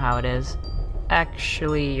 You know how it is.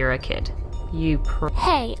 Actually, you're a kid.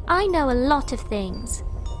 Hey, I know a lot of things.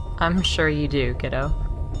 I'm sure you do, kiddo.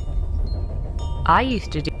 I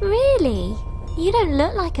used to do... Really? You don't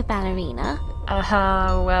look like a ballerina.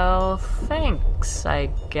 Well, thanks, I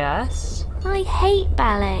guess. I hate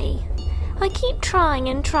ballet. I keep trying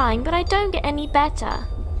and trying, but I don't get any better.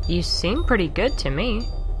 You seem pretty good to me.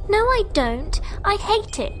 No, I don't. I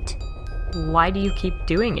hate it. Why do you keep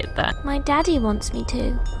doing it then? My daddy wants me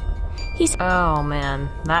to. He's... Oh man,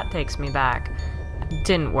 that takes me back.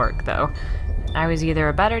 Didn't work though. I was either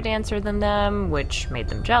a better dancer than them, which made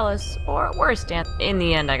them jealous, or a worse dancer. In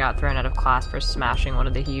the end, I got thrown out of class for smashing one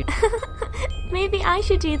of the huge... Maybe I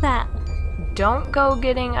should do that. Don't go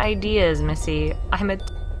getting ideas, Missy.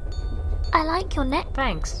 I like your neck.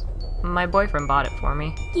 Thanks. My boyfriend bought it for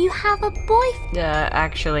me. You have a boyfriend?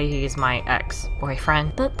 Actually, he's my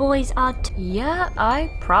ex-boyfriend. But boys are... Yeah, I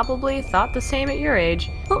probably thought the same at your age.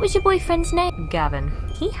 What was your boyfriend's name? Gavin.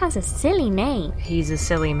 He has a silly name. He's a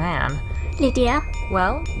silly man. Lydia?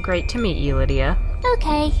 Well, great to meet you, Lydia.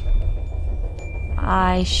 Okay.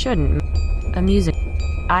 I shouldn't. Amusing.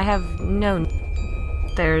 I have no...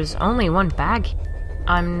 There's only one bag.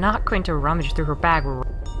 I'm not going to rummage through her bag.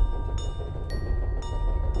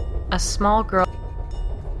 A small girl...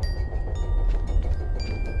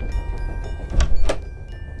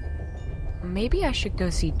 Maybe I should go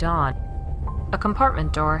see Dawn. A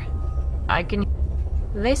compartment door. I can...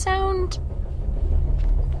 They sound...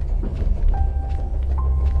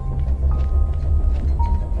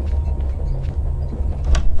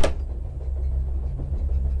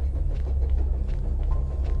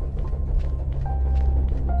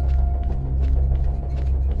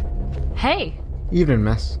 Hey! Evening,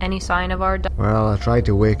 miss. Any sign of our dog? Well, I tried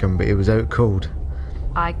to wake him, but he was out cold.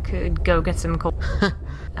 I could go get some cold...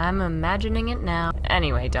 I'm imagining it now.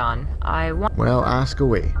 Anyway, Dawn, I want... Well, ask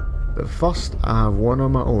away. But first, I have one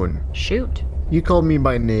on my own. Shoot. You called me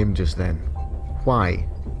by name just then. Why?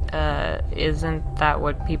 Isn't that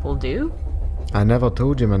what people do? I never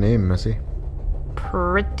told you my name, missy.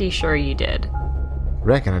 Pretty sure you did.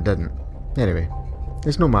 Reckon I didn't. Anyway,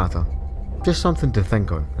 it's no matter. Just something to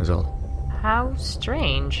think on, is all. How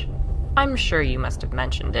strange. I'm sure you must have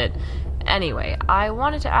mentioned it. Anyway, I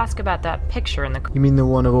wanted to ask about that picture in the... You mean the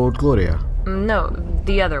one of old Gloria? No,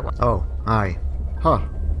 the other one. Oh, aye. Her.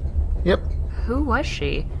 Yep. Who was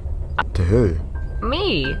she? To who?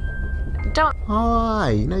 Me. Don't... Oh,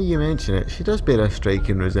 aye, now you mention it, she does bear a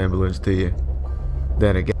striking resemblance to you.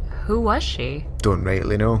 Then again... Who was she? Don't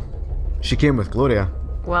rightly know. She came with Gloria.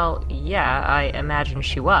 Well, yeah, I imagine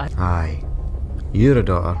she was. Aye. You're a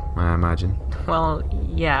daughter, I imagine. Well,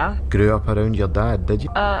 yeah. Grew up around your dad, did you?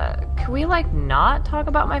 Can we, not talk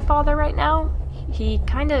about my father right now? He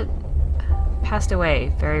kinda... passed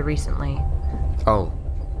away very recently. Oh.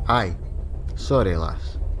 Aye. Sorry,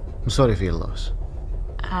 lass. I'm sorry for your loss.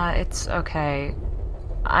 It's okay.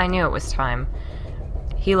 I knew it was time.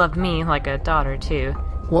 He loved me like a daughter, too.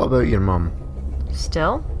 What about your mum?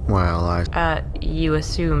 Still? Well, you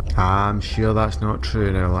assume... I'm sure that's not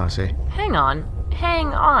true now, lassie. Hang on.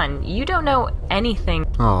 You don't know anything.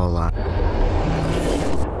 Oh, lad.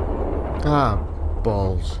 Ah,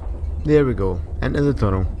 balls. There we go. Into the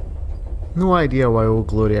tunnel. No idea why old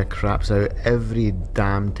Gloria craps out every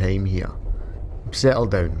damn time here. Settle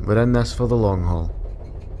down. We're in this for the long haul.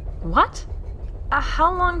 What?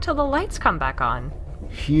 How long till the lights come back on?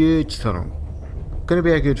 Huge tunnel. Gonna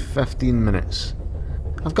be a good 15 minutes.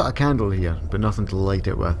 I've got a candle here, but nothing to light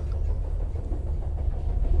it with.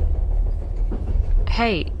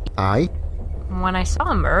 Hey. Aye? When I saw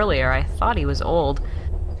him earlier, I thought he was old.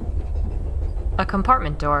 A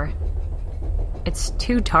compartment door. It's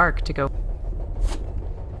too dark to go.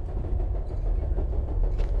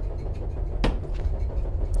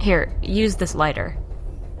 Here, use this lighter.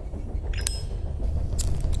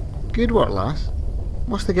 Good work, lass.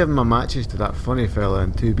 Must have given my matches to that funny fella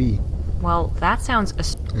in 2B. Well, that sounds...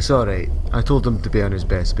 It's alright. I told him to be on his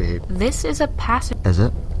best behaviour. This is a passage... Is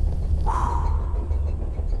it?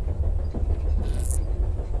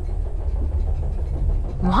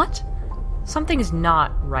 What? Something's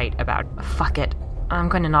not right about... Fuck it. I'm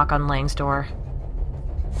going to knock on Lang's door.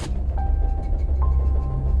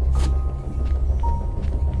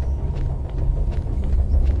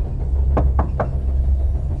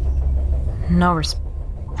 No response.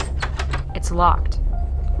 It's locked.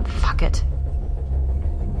 Fuck it.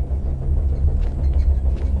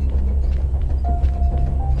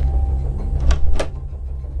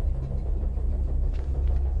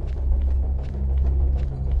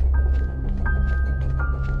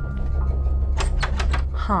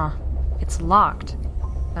 Huh. It's locked.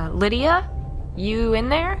 Lydia? You in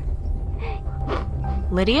there?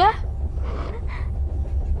 Lydia?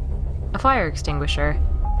 A fire extinguisher.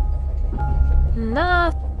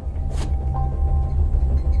 Nah.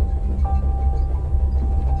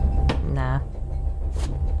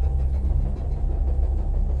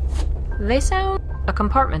 They sound... A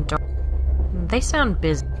compartment door. They sound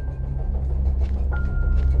busy.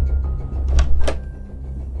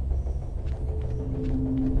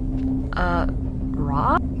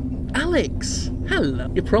 Rob? Alex! Hello.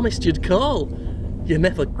 You promised you'd call. You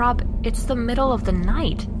never... Rob, it's the middle of the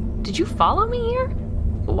night. Did you follow me here?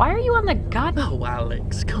 Why are you on the god... Oh,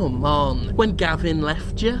 Alex, come on. When Gavin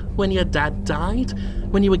left you? When your dad died?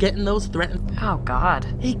 When you were getting those threatened... Oh, God.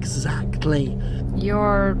 Exactly.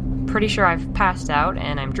 You're pretty sure I've passed out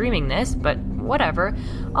and I'm dreaming this, but whatever.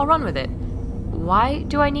 I'll run with it. Why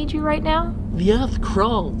do I need you right now? The earth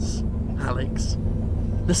crawls, Alex.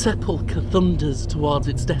 The Sepulchre thunders towards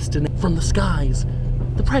its destiny from the skies.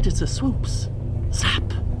 The predator swoops.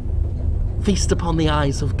 Zap. Feast upon the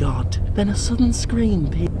eyes of God. Then a sudden scream.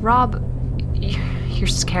 Rob, you're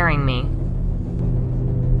scaring me.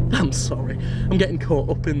 I'm sorry. I'm getting caught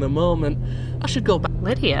up in the moment. I should go back.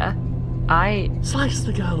 Lydia, Slice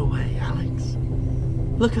the girl away, Alex.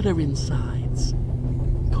 Look at her insides.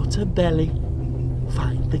 Cut her belly.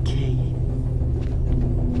 Find the key.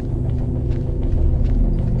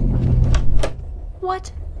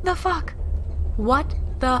 What the fuck? What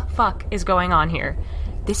the fuck is going on here?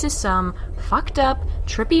 This is some fucked up,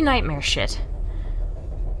 trippy nightmare shit.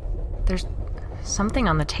 There's something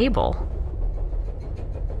on the table.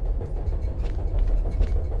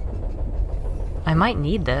 I might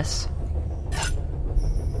need this.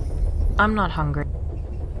 I'm not hungry.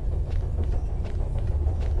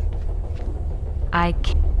 I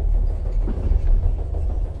can't.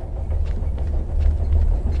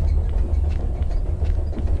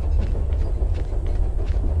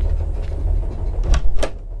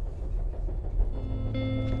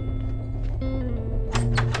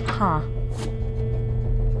 Huh.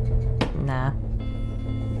 Nah.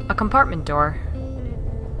 A compartment door.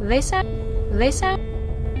 They sound...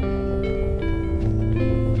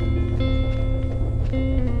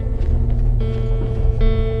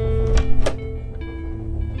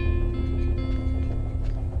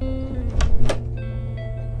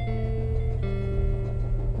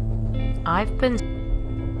 I've been...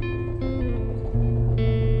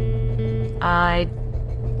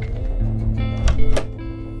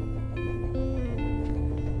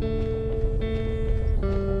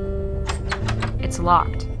 It's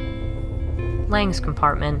locked. Lang's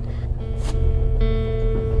compartment.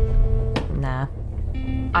 Nah.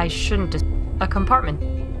 I shouldn't just... A compartment.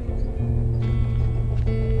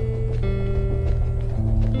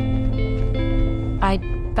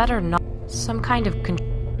 I'd better not... Some kind of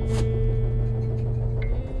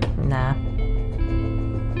Nah.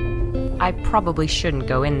 I probably shouldn't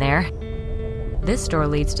go in there. This door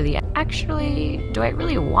leads to the... Actually, do I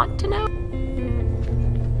really want to know?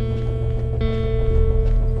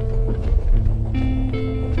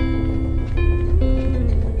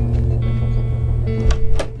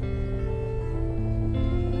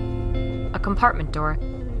 A compartment door.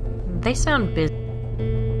 They sound busy.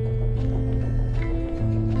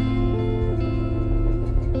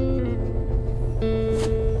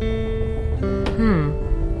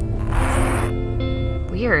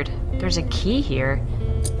 Weird. There's a key here.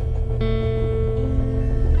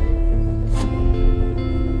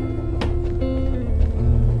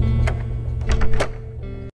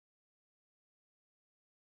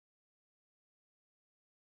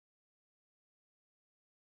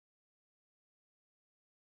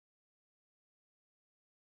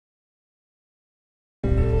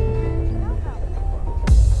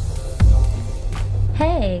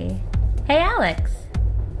 Hey. Hey, Alex.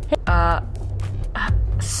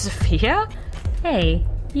 Sophia? Hey,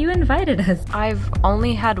 you invited us. I've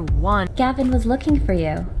only had one. Gavin was looking for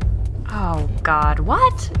you. Oh, God.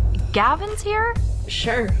 What? Gavin's here?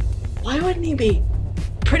 Sure. Why wouldn't he be?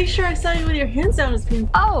 Pretty sure I saw you with your hands down his pants.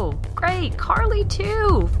 Oh, great. Carly,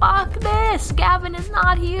 too. Fuck this. Gavin is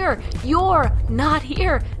not here. You're not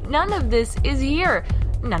here. None of this is here.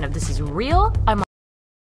 None of this is real. I'm.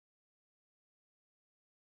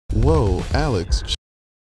 Whoa, Alex.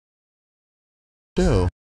 Chill.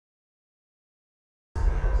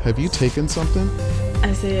 Have you taken something?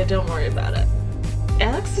 Isaiah, don't worry about it.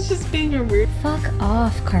 Alex is just being a weird. Fuck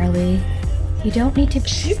off, Carly. You don't need to.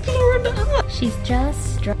 She's being rude to us. She's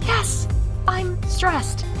just Yes! I'm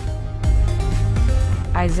stressed.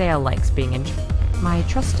 Isaiah likes being in my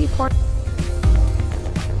trusty port.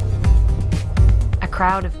 A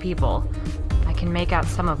crowd of people. I can make out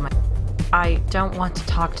some of my. I don't want to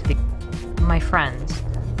talk to my friends.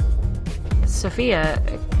 Sophia.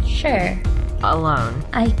 Sure. Alone.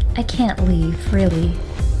 I can't leave, really.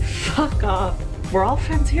 Fuck off. We're all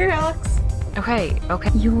friends here, Alex. Okay.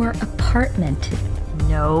 Your apartment.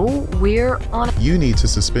 No, we're on. You need to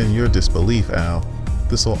suspend your disbelief, Al.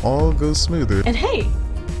 This'll all go smoother. And hey,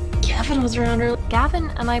 Gavin was around earlier.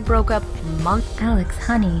 Gavin and I broke up Alex,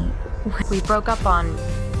 honey. We broke up on.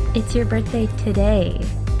 It's your birthday today.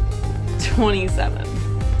 27.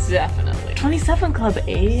 Definitely. 27 Club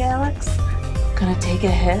A, Alex? Gonna take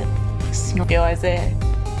a hit? Yo, Isaiah,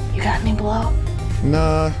 you got any blow?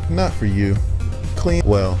 Nah, not for you. Clean.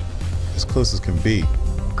 Well, as close as can be.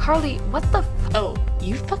 Carly, what the Oh,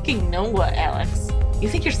 you fucking know what, Alex? You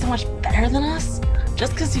think you're so much better than us?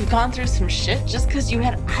 Just because you've gone through some shit? Just because you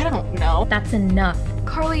had, I don't know. That's enough.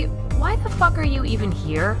 Carly, why the fuck are you even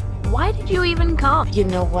here? Why did you even come? You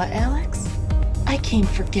know what, Alex? I came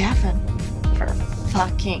for Gavin. For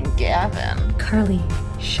fucking Gavin. Carly,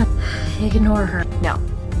 ignore her. No.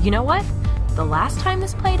 You know what? The last time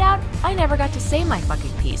this played out, I never got to say my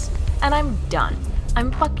fucking piece. And I'm done.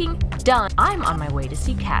 I'm fucking done. I'm on my way to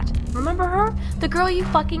see Kat. Remember her? The girl you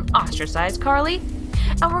fucking ostracized, Carly?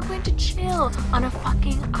 And we're going to chill on a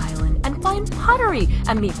fucking island and find pottery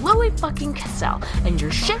and meet Lily fucking Cassell. And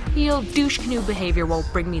your shit-heeled douche canoe behavior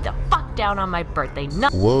won't bring me the fuck down on my birthday. No.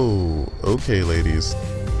 Whoa, okay, ladies.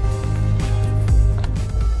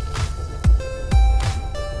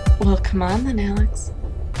 Well, come on then, Alex.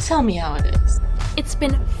 Tell me how it is. It's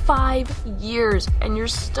been 5 years and you're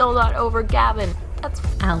still not over Gavin. That's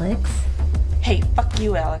Alex. Hey, fuck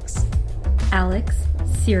you, Alex. Alex,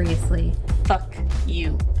 seriously. Fuck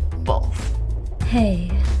you both.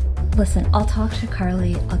 Hey, listen, I'll talk to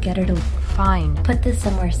Carly. I'll get her to. Fine. Put this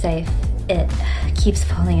somewhere safe. It keeps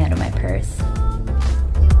falling out of my purse.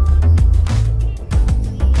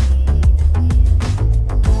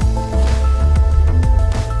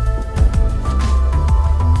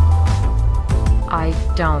 I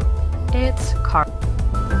don't. It's Car.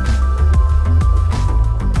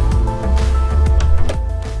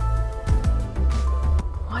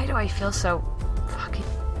 Why do I feel so fucking.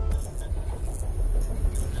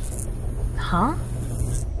 Huh?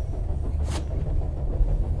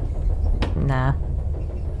 Nah.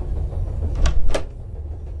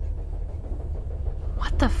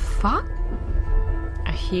 What the fuck?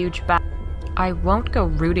 A huge bat. I won't go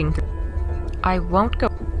rooting through. I won't go.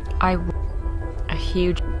 A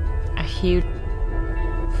huge.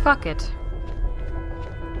 Fuck it.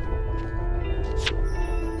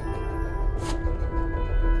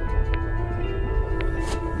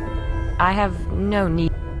 I have no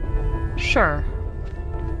need. Sure.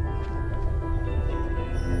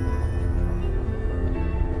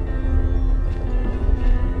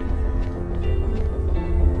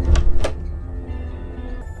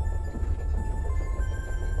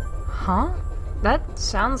 Huh? That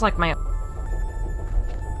sounds like my.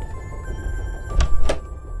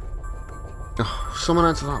 Oh, someone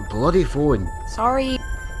answer that bloody phone. Sorry.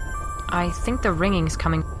 I think the ringing's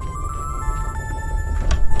coming.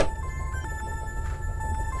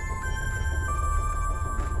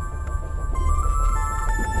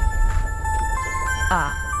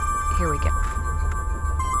 Ah, here we go.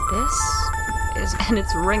 This is, and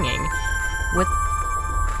it's ringing. With.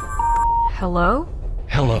 Hello?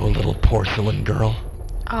 Hello, little porcelain girl.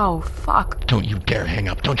 Oh, fuck. Don't you dare hang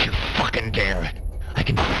up. Don't you fucking dare. I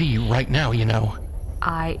can see you right now, you know.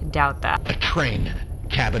 I doubt that. A train.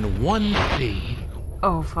 Cabin 1C.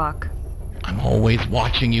 Oh, fuck. I'm always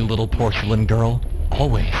watching you, little porcelain girl.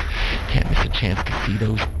 Always. Can't miss a chance to see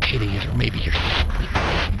those titties or maybe your sweet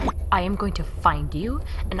I am going to find you,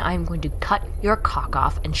 and I am going to cut your cock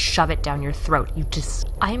off and shove it down your throat.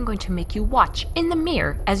 I am going to make you watch in the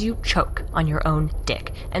mirror as you choke on your own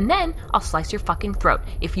dick. And then I'll slice your fucking throat.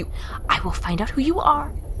 I will find out who you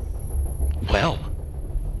are. Well,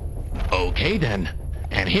 okay then.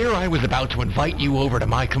 And here I was about to invite you over to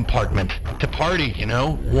my compartment to party,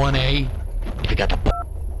 1A. If you got the...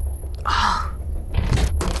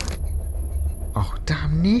 Oh,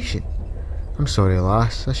 damnation. I'm sorry,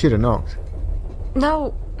 lass. I should have knocked.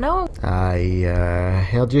 No. I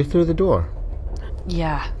held you through the door.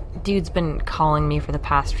 Yeah, dude's been calling me for the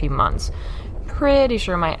past few months. Pretty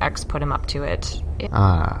sure my ex put him up to it.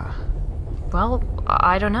 Well,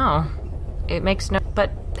 I don't know. It makes no...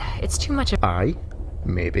 But it's too much of... Aye,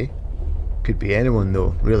 maybe. Could be anyone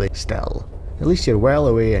though, really. Still, at least you're well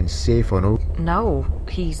away and safe on... No,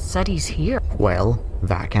 he said he's here. Well,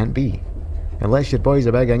 that can't be. Unless your boy's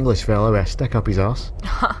a big English fella with a stick up his arse.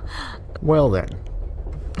 Well then.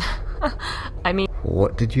 I mean...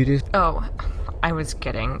 What did you do? Oh, I was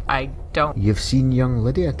kidding. I don't... You've seen young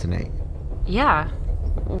Lydia tonight? Yeah.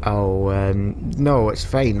 Oh, no, it's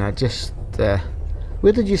fine. I just,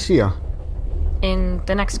 where did you see her? In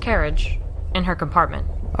the next carriage. In her compartment.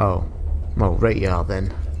 Oh. Well, right you are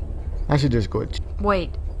then. I should just go...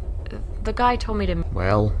 Wait. The guy told me to...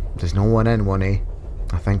 Well, there's no one in, 1A.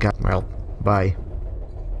 I think well, bye.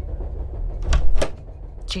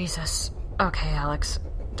 Jesus. Okay, Alex.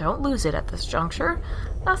 Don't lose it at this juncture.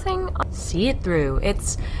 Nothing... See it through.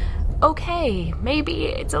 It's... Okay, maybe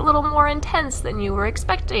it's a little more intense than you were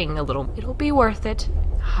expecting. It'll be worth it.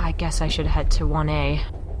 I guess I should head to 1A.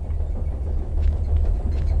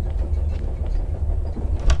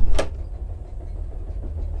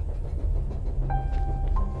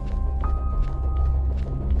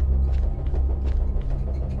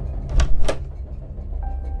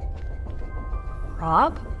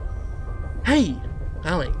 Rob? Hey,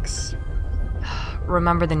 Alex.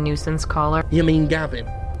 Remember the nuisance caller? You mean Gavin?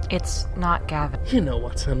 It's not Gavin. You know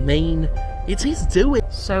what I mean. It's his doing.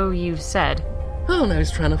 So you said. Oh, now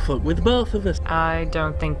he's trying to fuck with both of us. I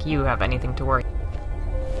don't think you have anything to worry.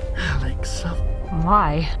 Alex,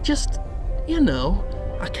 Why? Just,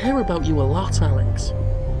 I care about you a lot, Alex.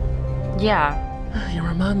 Yeah. You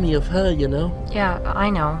remind me of her, Yeah,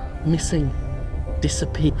 I know. Missing.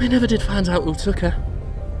 Disappeared. I never did find out who took her.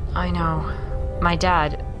 I know. My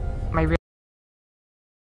dad, my real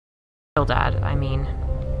dad, I mean,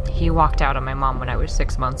 he walked out on my mom when I was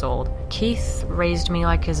 6 months old. Keith raised me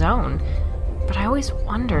like his own, but I always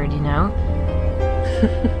wondered,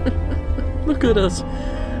 Look at us.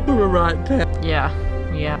 We're a right pair. Yeah.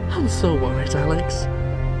 I'm so worried, Alex.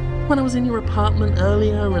 When I was in your apartment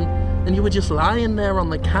earlier and you were just lying there on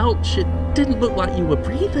the couch, it didn't look like you were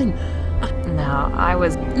breathing. No, I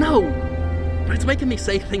was... No! It's making me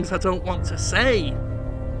say things I don't want to say.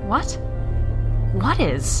 What? What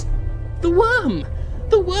is? The worm!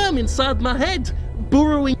 The worm inside my head!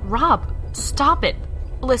 Burrowing... Rob, stop it.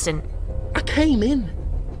 Listen. I came in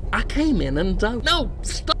and... No!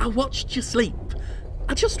 Stop! I watched you sleep.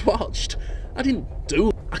 I just watched. I didn't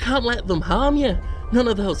do... I can't let them harm you. None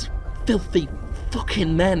of those filthy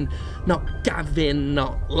fucking men. Not Gavin,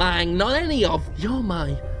 not Lang, not any of... You're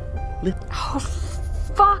my... Oh,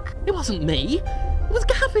 fuck! It wasn't me. It was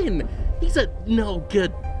Gavin. He's a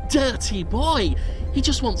no-good, dirty boy. He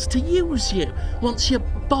just wants to use you. Wants your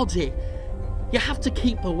body. You have to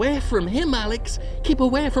keep away from him, Alex. Keep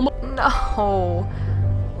away from... No.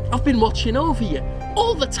 I've been watching over you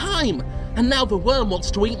all the time. And now the worm wants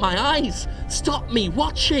to eat my eyes. Stop me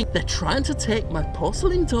watching. They're trying to take my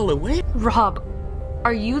porcelain doll away. Rob,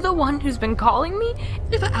 are you the one who's been calling me?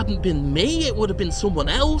 If it hadn't been me, it would have been someone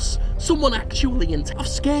else. Someone actually I've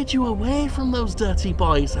scared you away from those dirty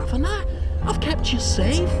boys, haven't I? I've kept you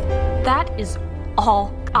safe. That is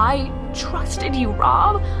all. I trusted you,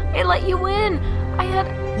 Rob. I let you in. I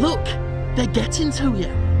had... Look, they're getting to you.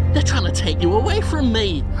 They're trying to take you away from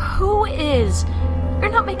me. Who is? You're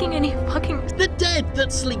not making any fucking... The dead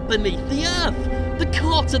that sleep beneath the earth. The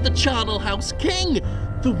court of the Charnel House King.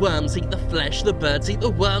 The worms eat the flesh, the birds eat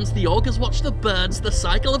the worms, the augurs watch the birds, the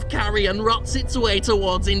cycle of carrion rots its way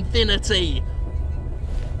towards infinity.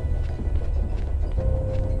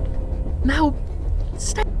 Now,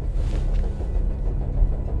 stay.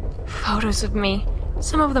 Photos of me.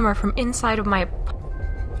 Some of them are from inside of my...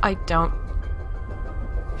 I don't...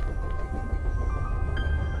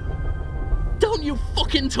 Don't you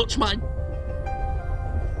fucking touch my...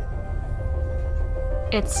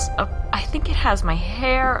 It's a... I think it has my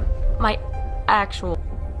hair, my actual...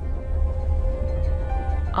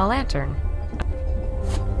 A lantern.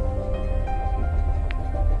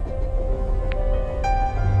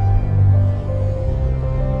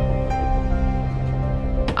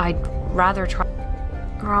 rather try...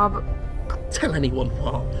 Rob... Tell anyone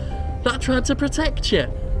what? That I tried to protect you.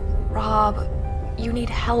 Rob, you need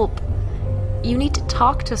help. You need to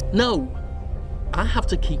talk to... No! I have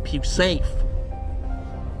to keep you safe.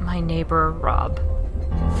 My neighbor, Rob.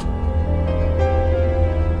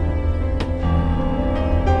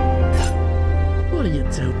 What are you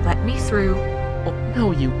doing? Let me through. Oh,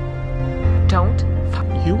 no, you... Don't.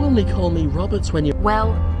 You only call me Roberts when you... Well,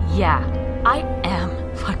 yeah. I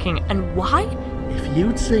am fucking... And why? If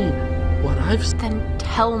you'd seen what I've... Then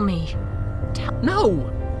tell me.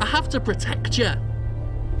 No! I have to protect you.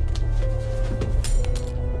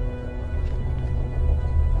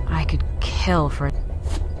 I could kill for it.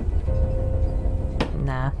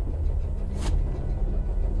 Nah.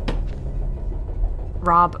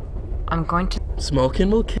 Rob, I'm going to...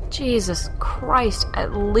 Smoking will kill... Jesus Christ,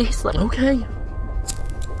 at least let... Okay.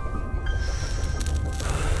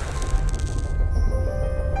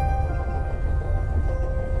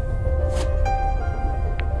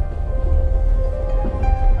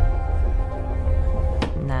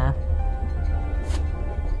 Nah.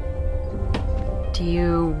 Do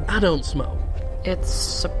you... I don't smoke. It's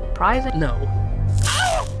surprising. No.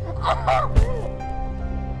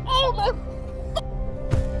 Oh my...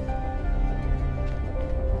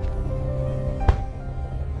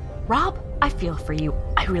 Rob, I feel for you.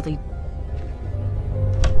 I really...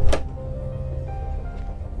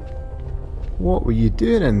 What were you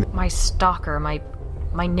doing in My stalker, my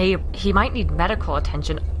neighbor, he might need medical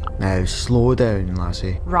attention. Now, slow down,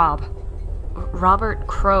 lassie. Rob. Robert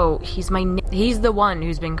Crow, he's the one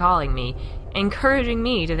who's been calling me, encouraging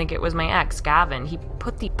me to think it was my ex, Gavin. He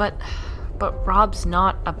put the... But Rob's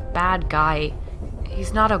not a bad guy.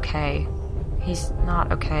 He's not okay. He's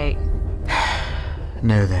not okay.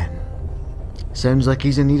 Now then. Sounds like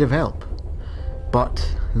he's in need of help.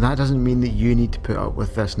 But that doesn't mean that you need to put up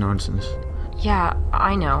with this nonsense. Yeah,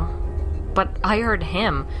 I know. But I heard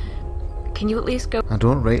him. Can you at least go... I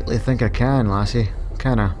don't rightly think I can, lassie.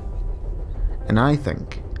 Can I? And I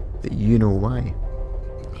think that you know why.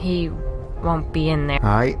 He won't be in there.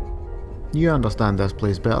 Aye. You understand this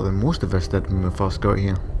place better than most of us did when we first got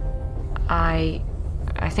here. I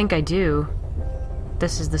think I do.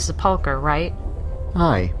 This is the Sepulchre, right?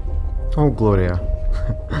 Aye. Oh, Gloria.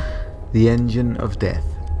 The engine of death.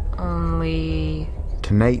 Only...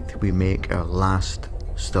 Tonight we make our last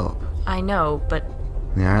stop. I know, but...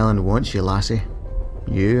 The island wants you, lassie.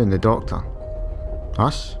 You and the doctor.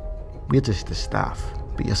 Us? We're just the staff.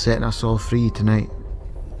 But you're setting us all free tonight.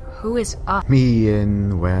 Who is us? Me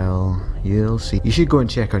and, well, you'll see. You should go and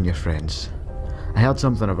check on your friends. I heard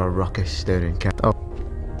something of a ruckus down in Cat... Oh.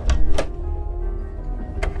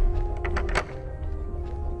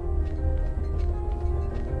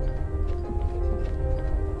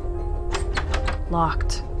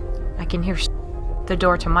 Locked. I can hear the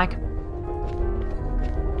door to my...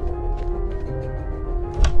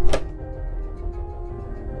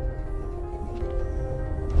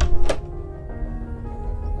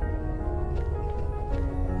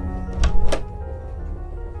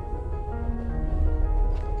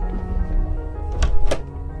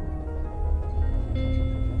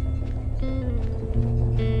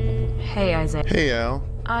 Hey, Isaac. Hey, Al.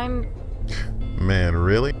 Man,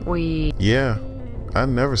 really? Yeah. I've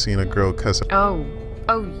never seen a girl cuss. Oh,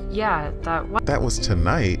 yeah, That was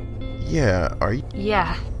tonight. Yeah, are you?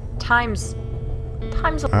 Yeah, times...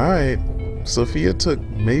 Alright. Sophia took...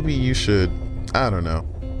 Maybe you should... I don't know.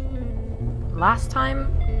 Last time,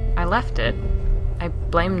 I left it. I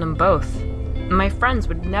blamed them both. My friends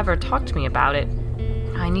would never talk to me about it.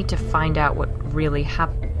 I need to find out what really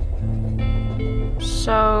happened.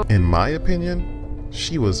 So... In my opinion,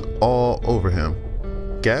 she was all over him.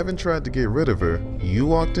 Gavin tried to get rid of her. You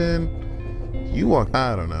walked in.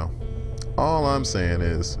 I don't know. All I'm saying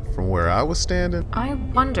is, from where I was standing... I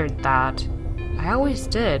wondered that. I always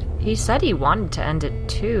did. He said he wanted to end it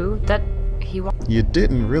too. That he... You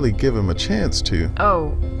didn't really give him a chance to.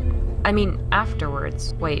 Oh. I mean,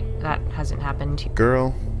 afterwards. Wait, that hasn't happened.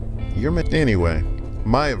 Girl, you're... Anyway,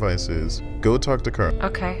 my advice is, go talk to Carl.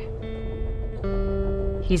 Okay.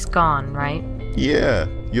 He's gone, right? Yeah,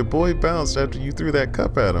 your boy bounced after you threw that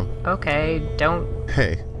cup at him. Okay, don't...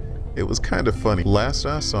 Hey, it was kind of funny. Last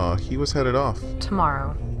I saw, he was headed off.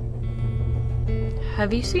 Tomorrow.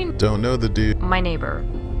 Have you seen... Don't know the dude. My neighbor.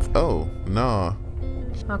 Oh, nah.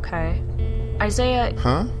 Okay. Isaiah...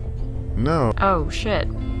 Huh? No. Oh, shit.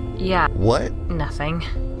 Yeah. What? Nothing.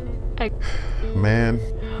 Man.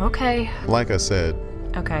 Okay. Like I said.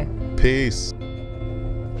 Okay. Peace.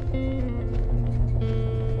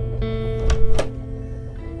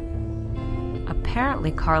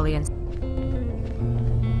 Apparently Carly and...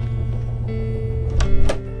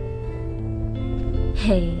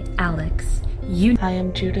 Hey, Alex, you... I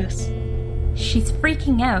am Judas. She's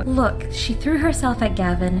freaking out. Look, she threw herself at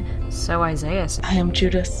Gavin. So Isaiah said. I am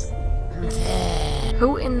Judas.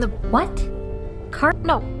 Who in the... What?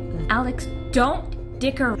 No. Alex, don't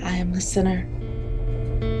dick her. I am the sinner.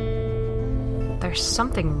 There's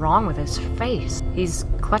something wrong with his face. He's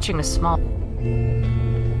clutching a small...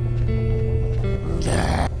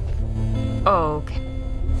 Okay.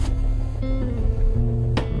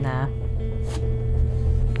 Nah.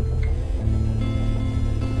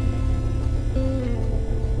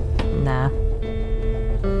 Nah.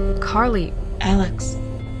 Carly. Alex.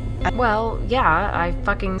 Well, yeah, I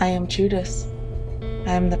am Judas.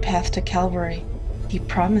 I am the path to Calvary. He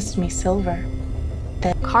promised me silver.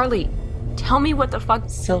 Carly, tell me what the fuck...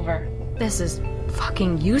 Silver. This is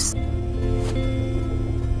fucking useless.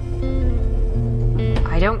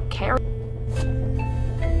 I don't care.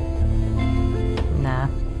 Nah.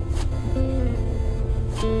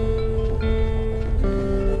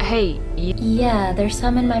 Hey, Yeah, there's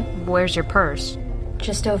some in my... Where's your purse?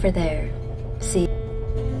 Just over there. See?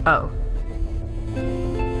 Oh.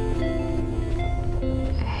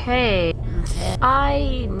 Hey,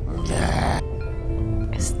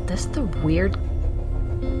 Is this the weird...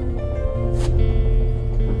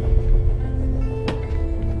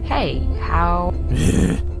 Hey, how...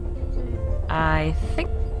 I think...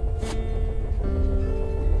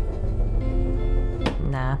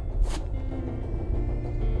 Nah.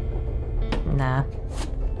 Nah.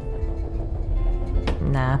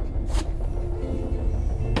 Nah.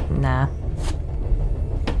 Nah.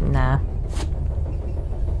 Nah.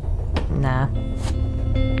 Nah.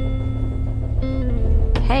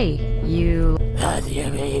 Hey, you...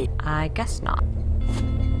 I guess not.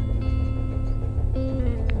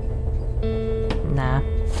 Nah.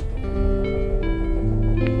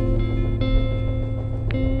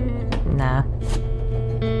 Nah.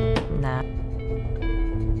 Nah.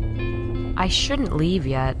 I shouldn't leave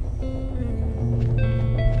yet.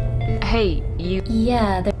 Hey, you...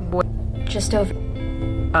 Yeah, just over...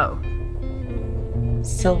 Oh.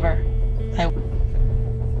 Silver.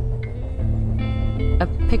 A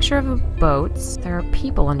picture of a boat. There are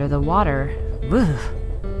people under the water. Ugh.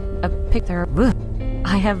 A picture. Ugh.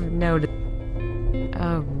 I have noted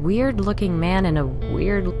a weird-looking man in a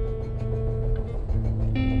weird.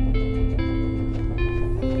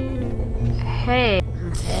 Hey,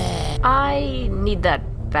 I need that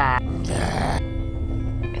back.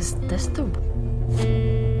 Is this the?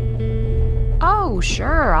 Oh,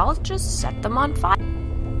 sure. I'll just set them on fire.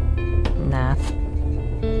 Nah.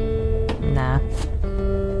 Nah.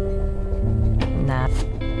 Nah.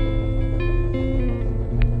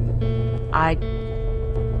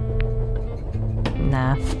 Nah.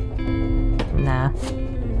 Nah. Nah.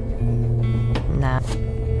 Nah.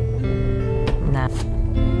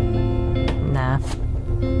 Nah.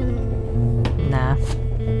 Nah.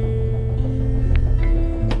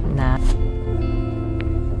 Nah.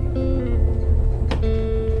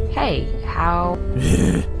 Hey, how...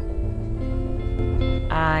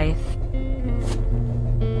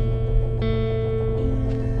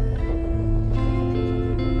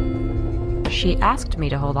 She asked me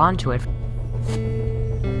to hold on to it.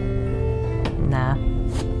 Nah.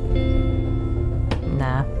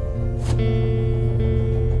 Nah.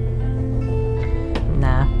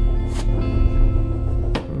 Nah.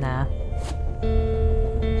 Nah.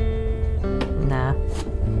 Nah.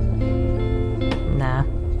 Nah.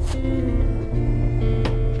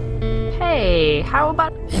 Hey, how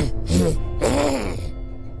about...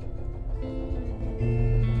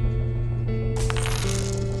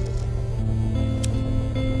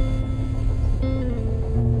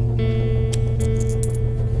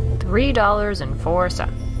 $3.04.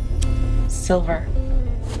 Silver.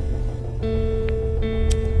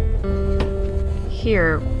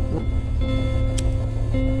 Here.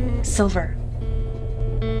 Silver.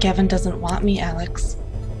 Gavin doesn't want me, Alex.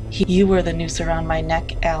 You were the noose around my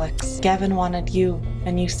neck, Alex. Gavin wanted you,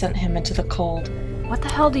 and you sent him into the cold. What the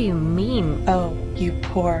hell do you mean? Oh, you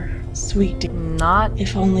poor, sweet... Not...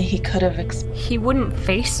 If only he could have... He wouldn't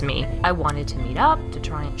face me. I wanted to meet up, to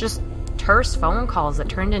try and just... terse phone calls that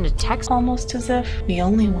turned into text. Almost as if we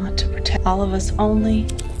only want to protect all of us only.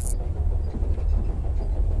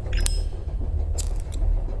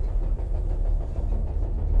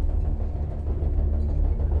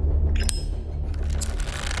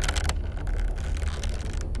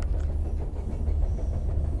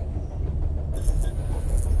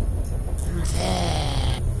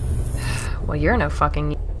 Well, you're no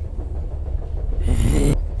fucking...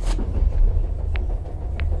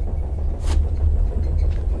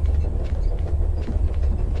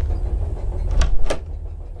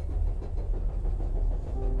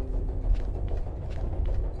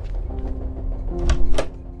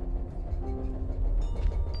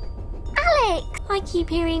 I keep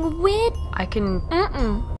hearing weird... I can...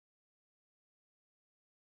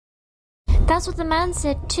 That's what the man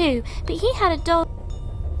said too, but he had a doll...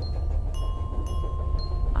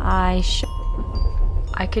 I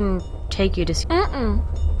can take you to see...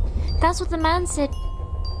 That's what the man said...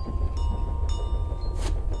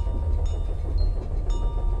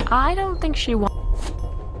 I don't think she wants...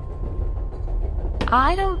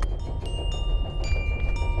 I don't...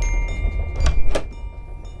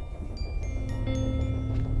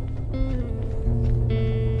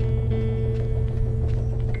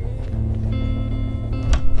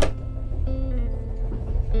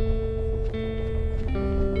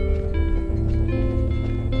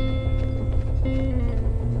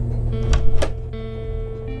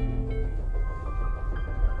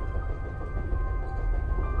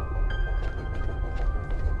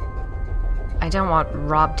 I don't want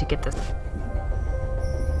Rob to get this.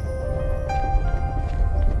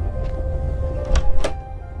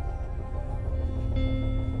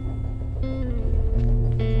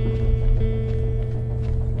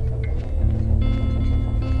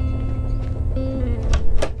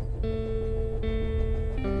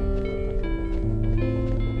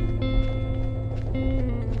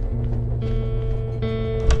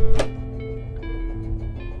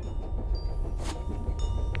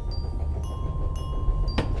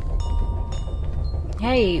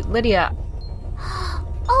 Hey, Lydia.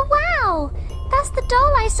 Oh, wow! That's the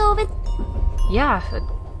doll I saw with... Yeah,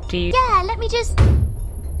 do you... Yeah, let me just...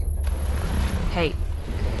 Hey,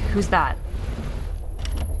 who's that?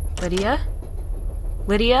 Lydia?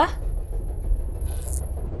 Lydia?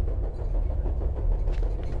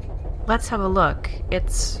 Let's have a look.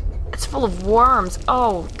 It's full of worms.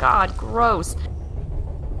 Oh, God, gross.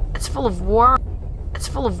 It's full of worms. It's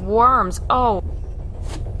full of worms. Oh.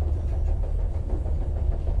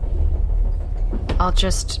 I'll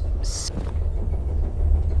just...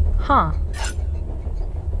 Huh.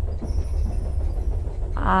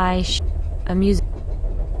 I'd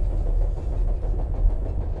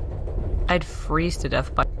freeze to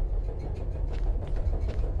death by...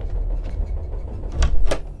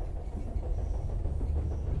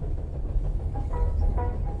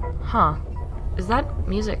 Huh. Is that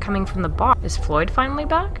music coming from the bar? Is Floyd finally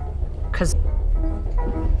back? 'Cause...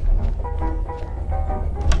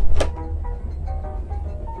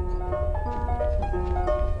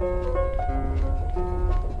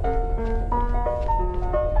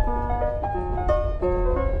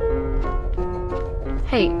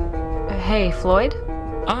 Hey, Floyd?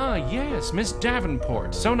 Ah, yes, Miss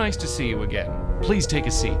Davenport. So nice to see you again. Please take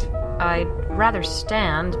a seat. I'd rather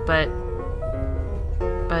stand, but...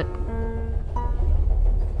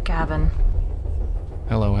 Gavin.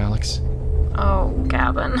 Hello, Alex. Oh,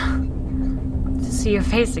 Gavin. To see your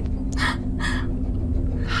face again.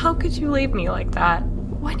 How could you leave me like that?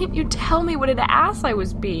 Why didn't you tell me what an ass I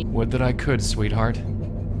was being? Would that I could, sweetheart.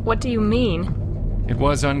 What do you mean? It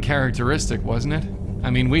was uncharacteristic, wasn't it? I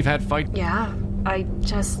mean, we've had fights. Yeah,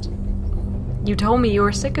 You told me you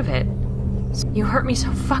were sick of it. You hurt me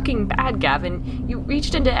so fucking bad, Gavin. You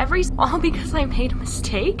reached into all because I made a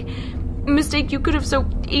mistake? A mistake you could have so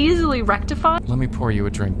easily rectified? Let me pour you a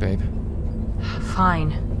drink, babe.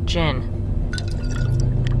 Fine. Gin.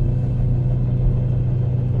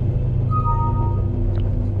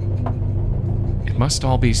 It must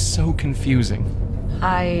all be so confusing.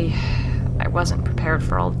 I wasn't prepared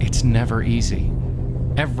for all... It's never easy.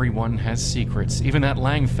 Everyone has secrets. Even that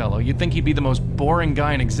Lang fellow. You'd think he'd be the most boring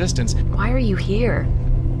guy in existence. Why are you here?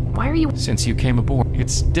 Why are you... Since you came aboard.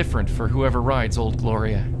 It's different for whoever rides Old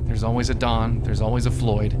Gloria. There's always a Don, there's always a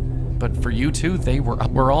Floyd. But for you two,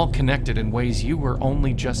 we're all connected in ways you were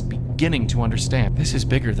only just beginning to understand. This is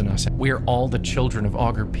bigger than us. We're all the children of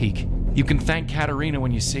Augur Peak. You can thank Katerina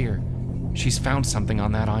when you see her. She's found something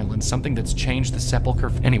on that island, something that's changed the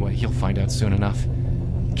Sepulchre. Anyway, you'll find out soon enough.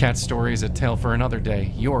 Cat's story is a tale for another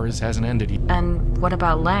day. Yours hasn't ended yet. And what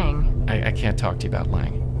about Lang? I can't talk to you about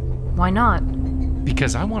Lang. Why not?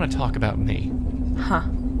 Because I want to talk about me. Huh.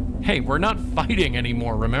 Hey, we're not fighting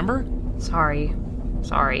anymore, remember? Sorry.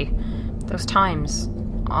 Those times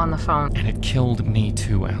on the phone. And it killed me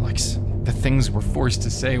too, Alex. The things we're forced to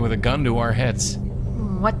say with a gun to our heads.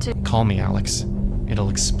 What to... Call me Alex. It'll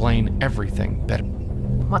explain everything better.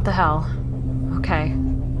 What the hell? Okay.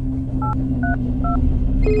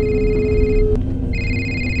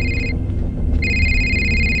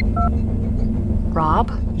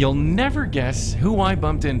 Rob? You'll never guess who I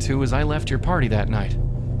bumped into as I left your party that night.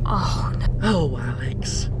 Oh, no. Oh,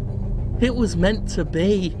 Alex. It was meant to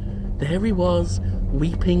be. There he was,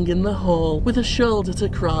 weeping in the hall, with a shoulder to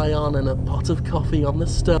cry on and a pot of coffee on the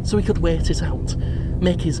stove, so he could wait it out.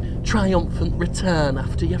 make his triumphant return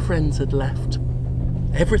after your friends had left.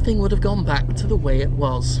 Everything would have gone back to the way it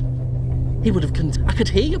was. He would have I could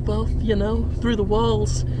hear you both, you know, through the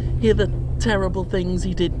walls. Hear the terrible things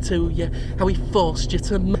he did to you, how he forced you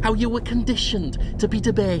to... how you were conditioned to be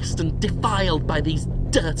debased and defiled by these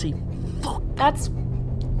dirty fuck...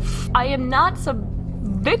 I am not some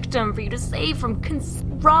victim for you to save from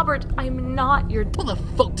Robert, I'm not your... What the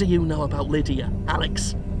fuck do you know about Lydia,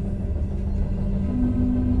 Alex?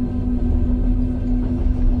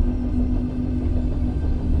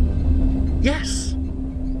 Yes.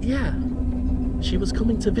 Yeah. She was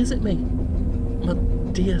coming to visit me. My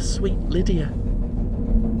dear, sweet Lydia.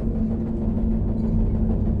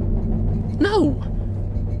 No!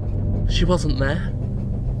 She wasn't there.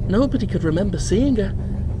 Nobody could remember seeing her.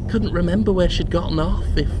 Couldn't remember where she'd gotten off,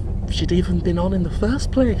 if she'd even been on in the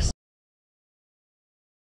first place.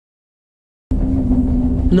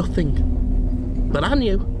 Nothing. But I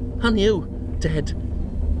knew. Dead.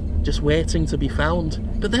 Just waiting to be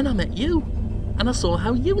found. But then I met you, and I saw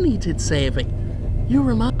how you needed saving. You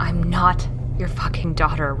I'm not your fucking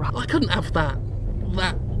daughter, Rob. I couldn't have that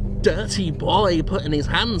dirty boy putting his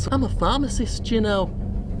hands... I'm a pharmacist, you know.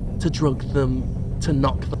 To drug them, to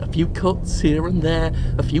knock them. A few cuts here and there,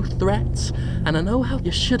 a few threats, and I know how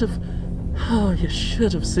you should have... Oh, you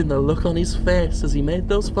should have seen the look on his face as he made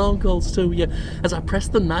those phone calls to you, as I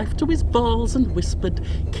pressed the knife to his balls and whispered,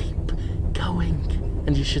 "Keep going."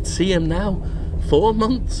 And you should see him now, 4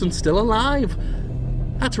 months and still alive.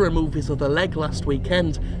 Had to remove his other leg last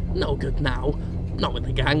weekend. No good now. Not with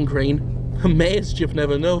the gangrene. Amazed you've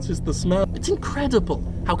never noticed the smell. It's incredible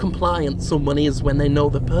how compliant someone is when they know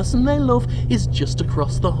the person they love is just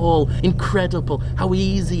across the hall. Incredible how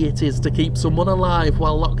easy it is to keep someone alive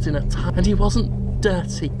while locked in a time. And he wasn't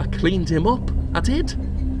dirty. I cleaned him up. I did.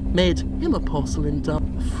 Made him a porcelain doll.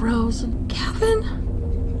 Frozen.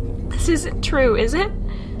 Kevin? This isn't true, is it?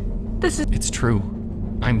 It's true.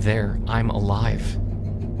 I'm there. I'm alive.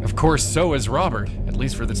 Of course, so is Robert, at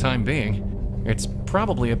least for the time being. It's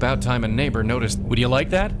probably about time a neighbor noticed. Would you like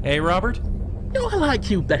that, eh, Robert? No, I like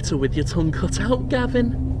you better with your tongue cut out,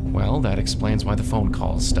 Gavin. Well, that explains why the phone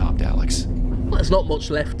calls stopped, Alex. Well, there's not much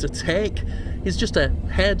left to take. It's just a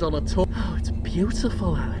head on a tongue. Oh, it's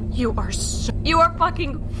beautiful, Alex. You are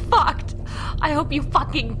fucking fucked. I hope you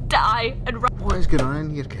fucking die and... What is going on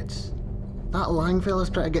in here, kids? That Lang fella's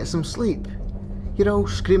trying to get some sleep. You're all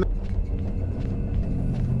screaming...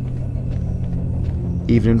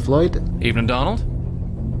 Evening, Floyd. Evening, Donald.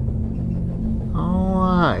 Oh,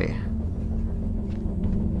 aye.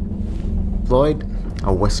 Floyd,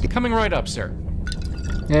 a whiskey. Coming right up, sir.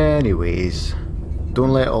 Anyways, don't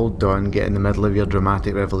let old Don get in the middle of your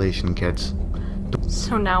dramatic revelation, kids.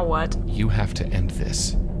 So now what? You have to end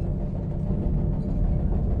this.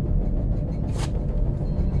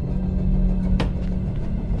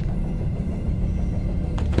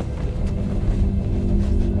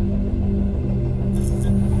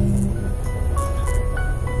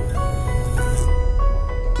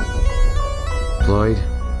 Floyd.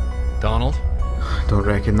 Donald? Don't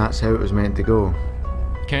reckon that's how it was meant to go.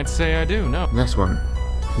 Can't say I do, no. This one.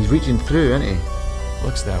 He's reaching through, isn't he?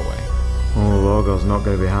 Looks that way. Oh, Auger's not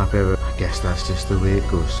going to be happy about it. I guess that's just the way it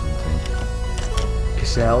goes sometimes.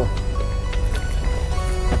 Cassell.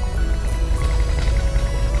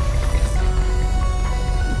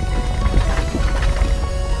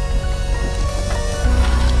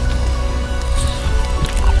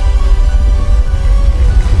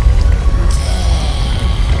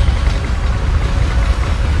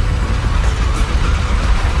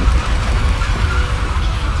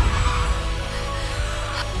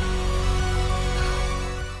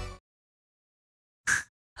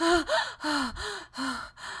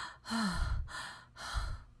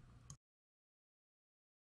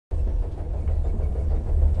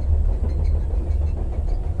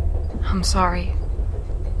 I'm sorry.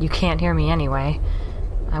 You can't hear me anyway.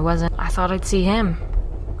 I thought I'd see him.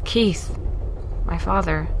 Keith. My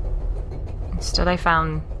father. Instead I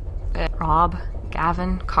found... Rob,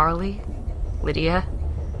 Gavin, Carly, Lydia.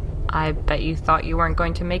 I bet you thought you weren't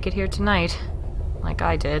going to make it here tonight. Like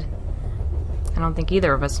I did. I don't think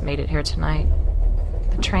either of us made it here tonight.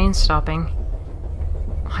 The train's stopping.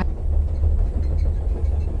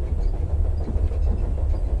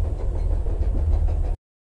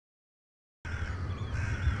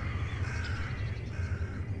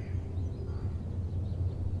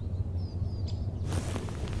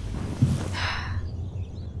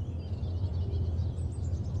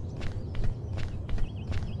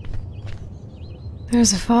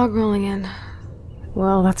 There's a fog rolling in.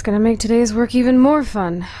 Well, that's gonna make today's work even more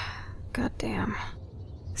fun. Goddamn.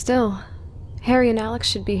 Still, Harry and Alex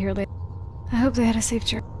should be here later. I hope they had a safe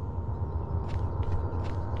journey.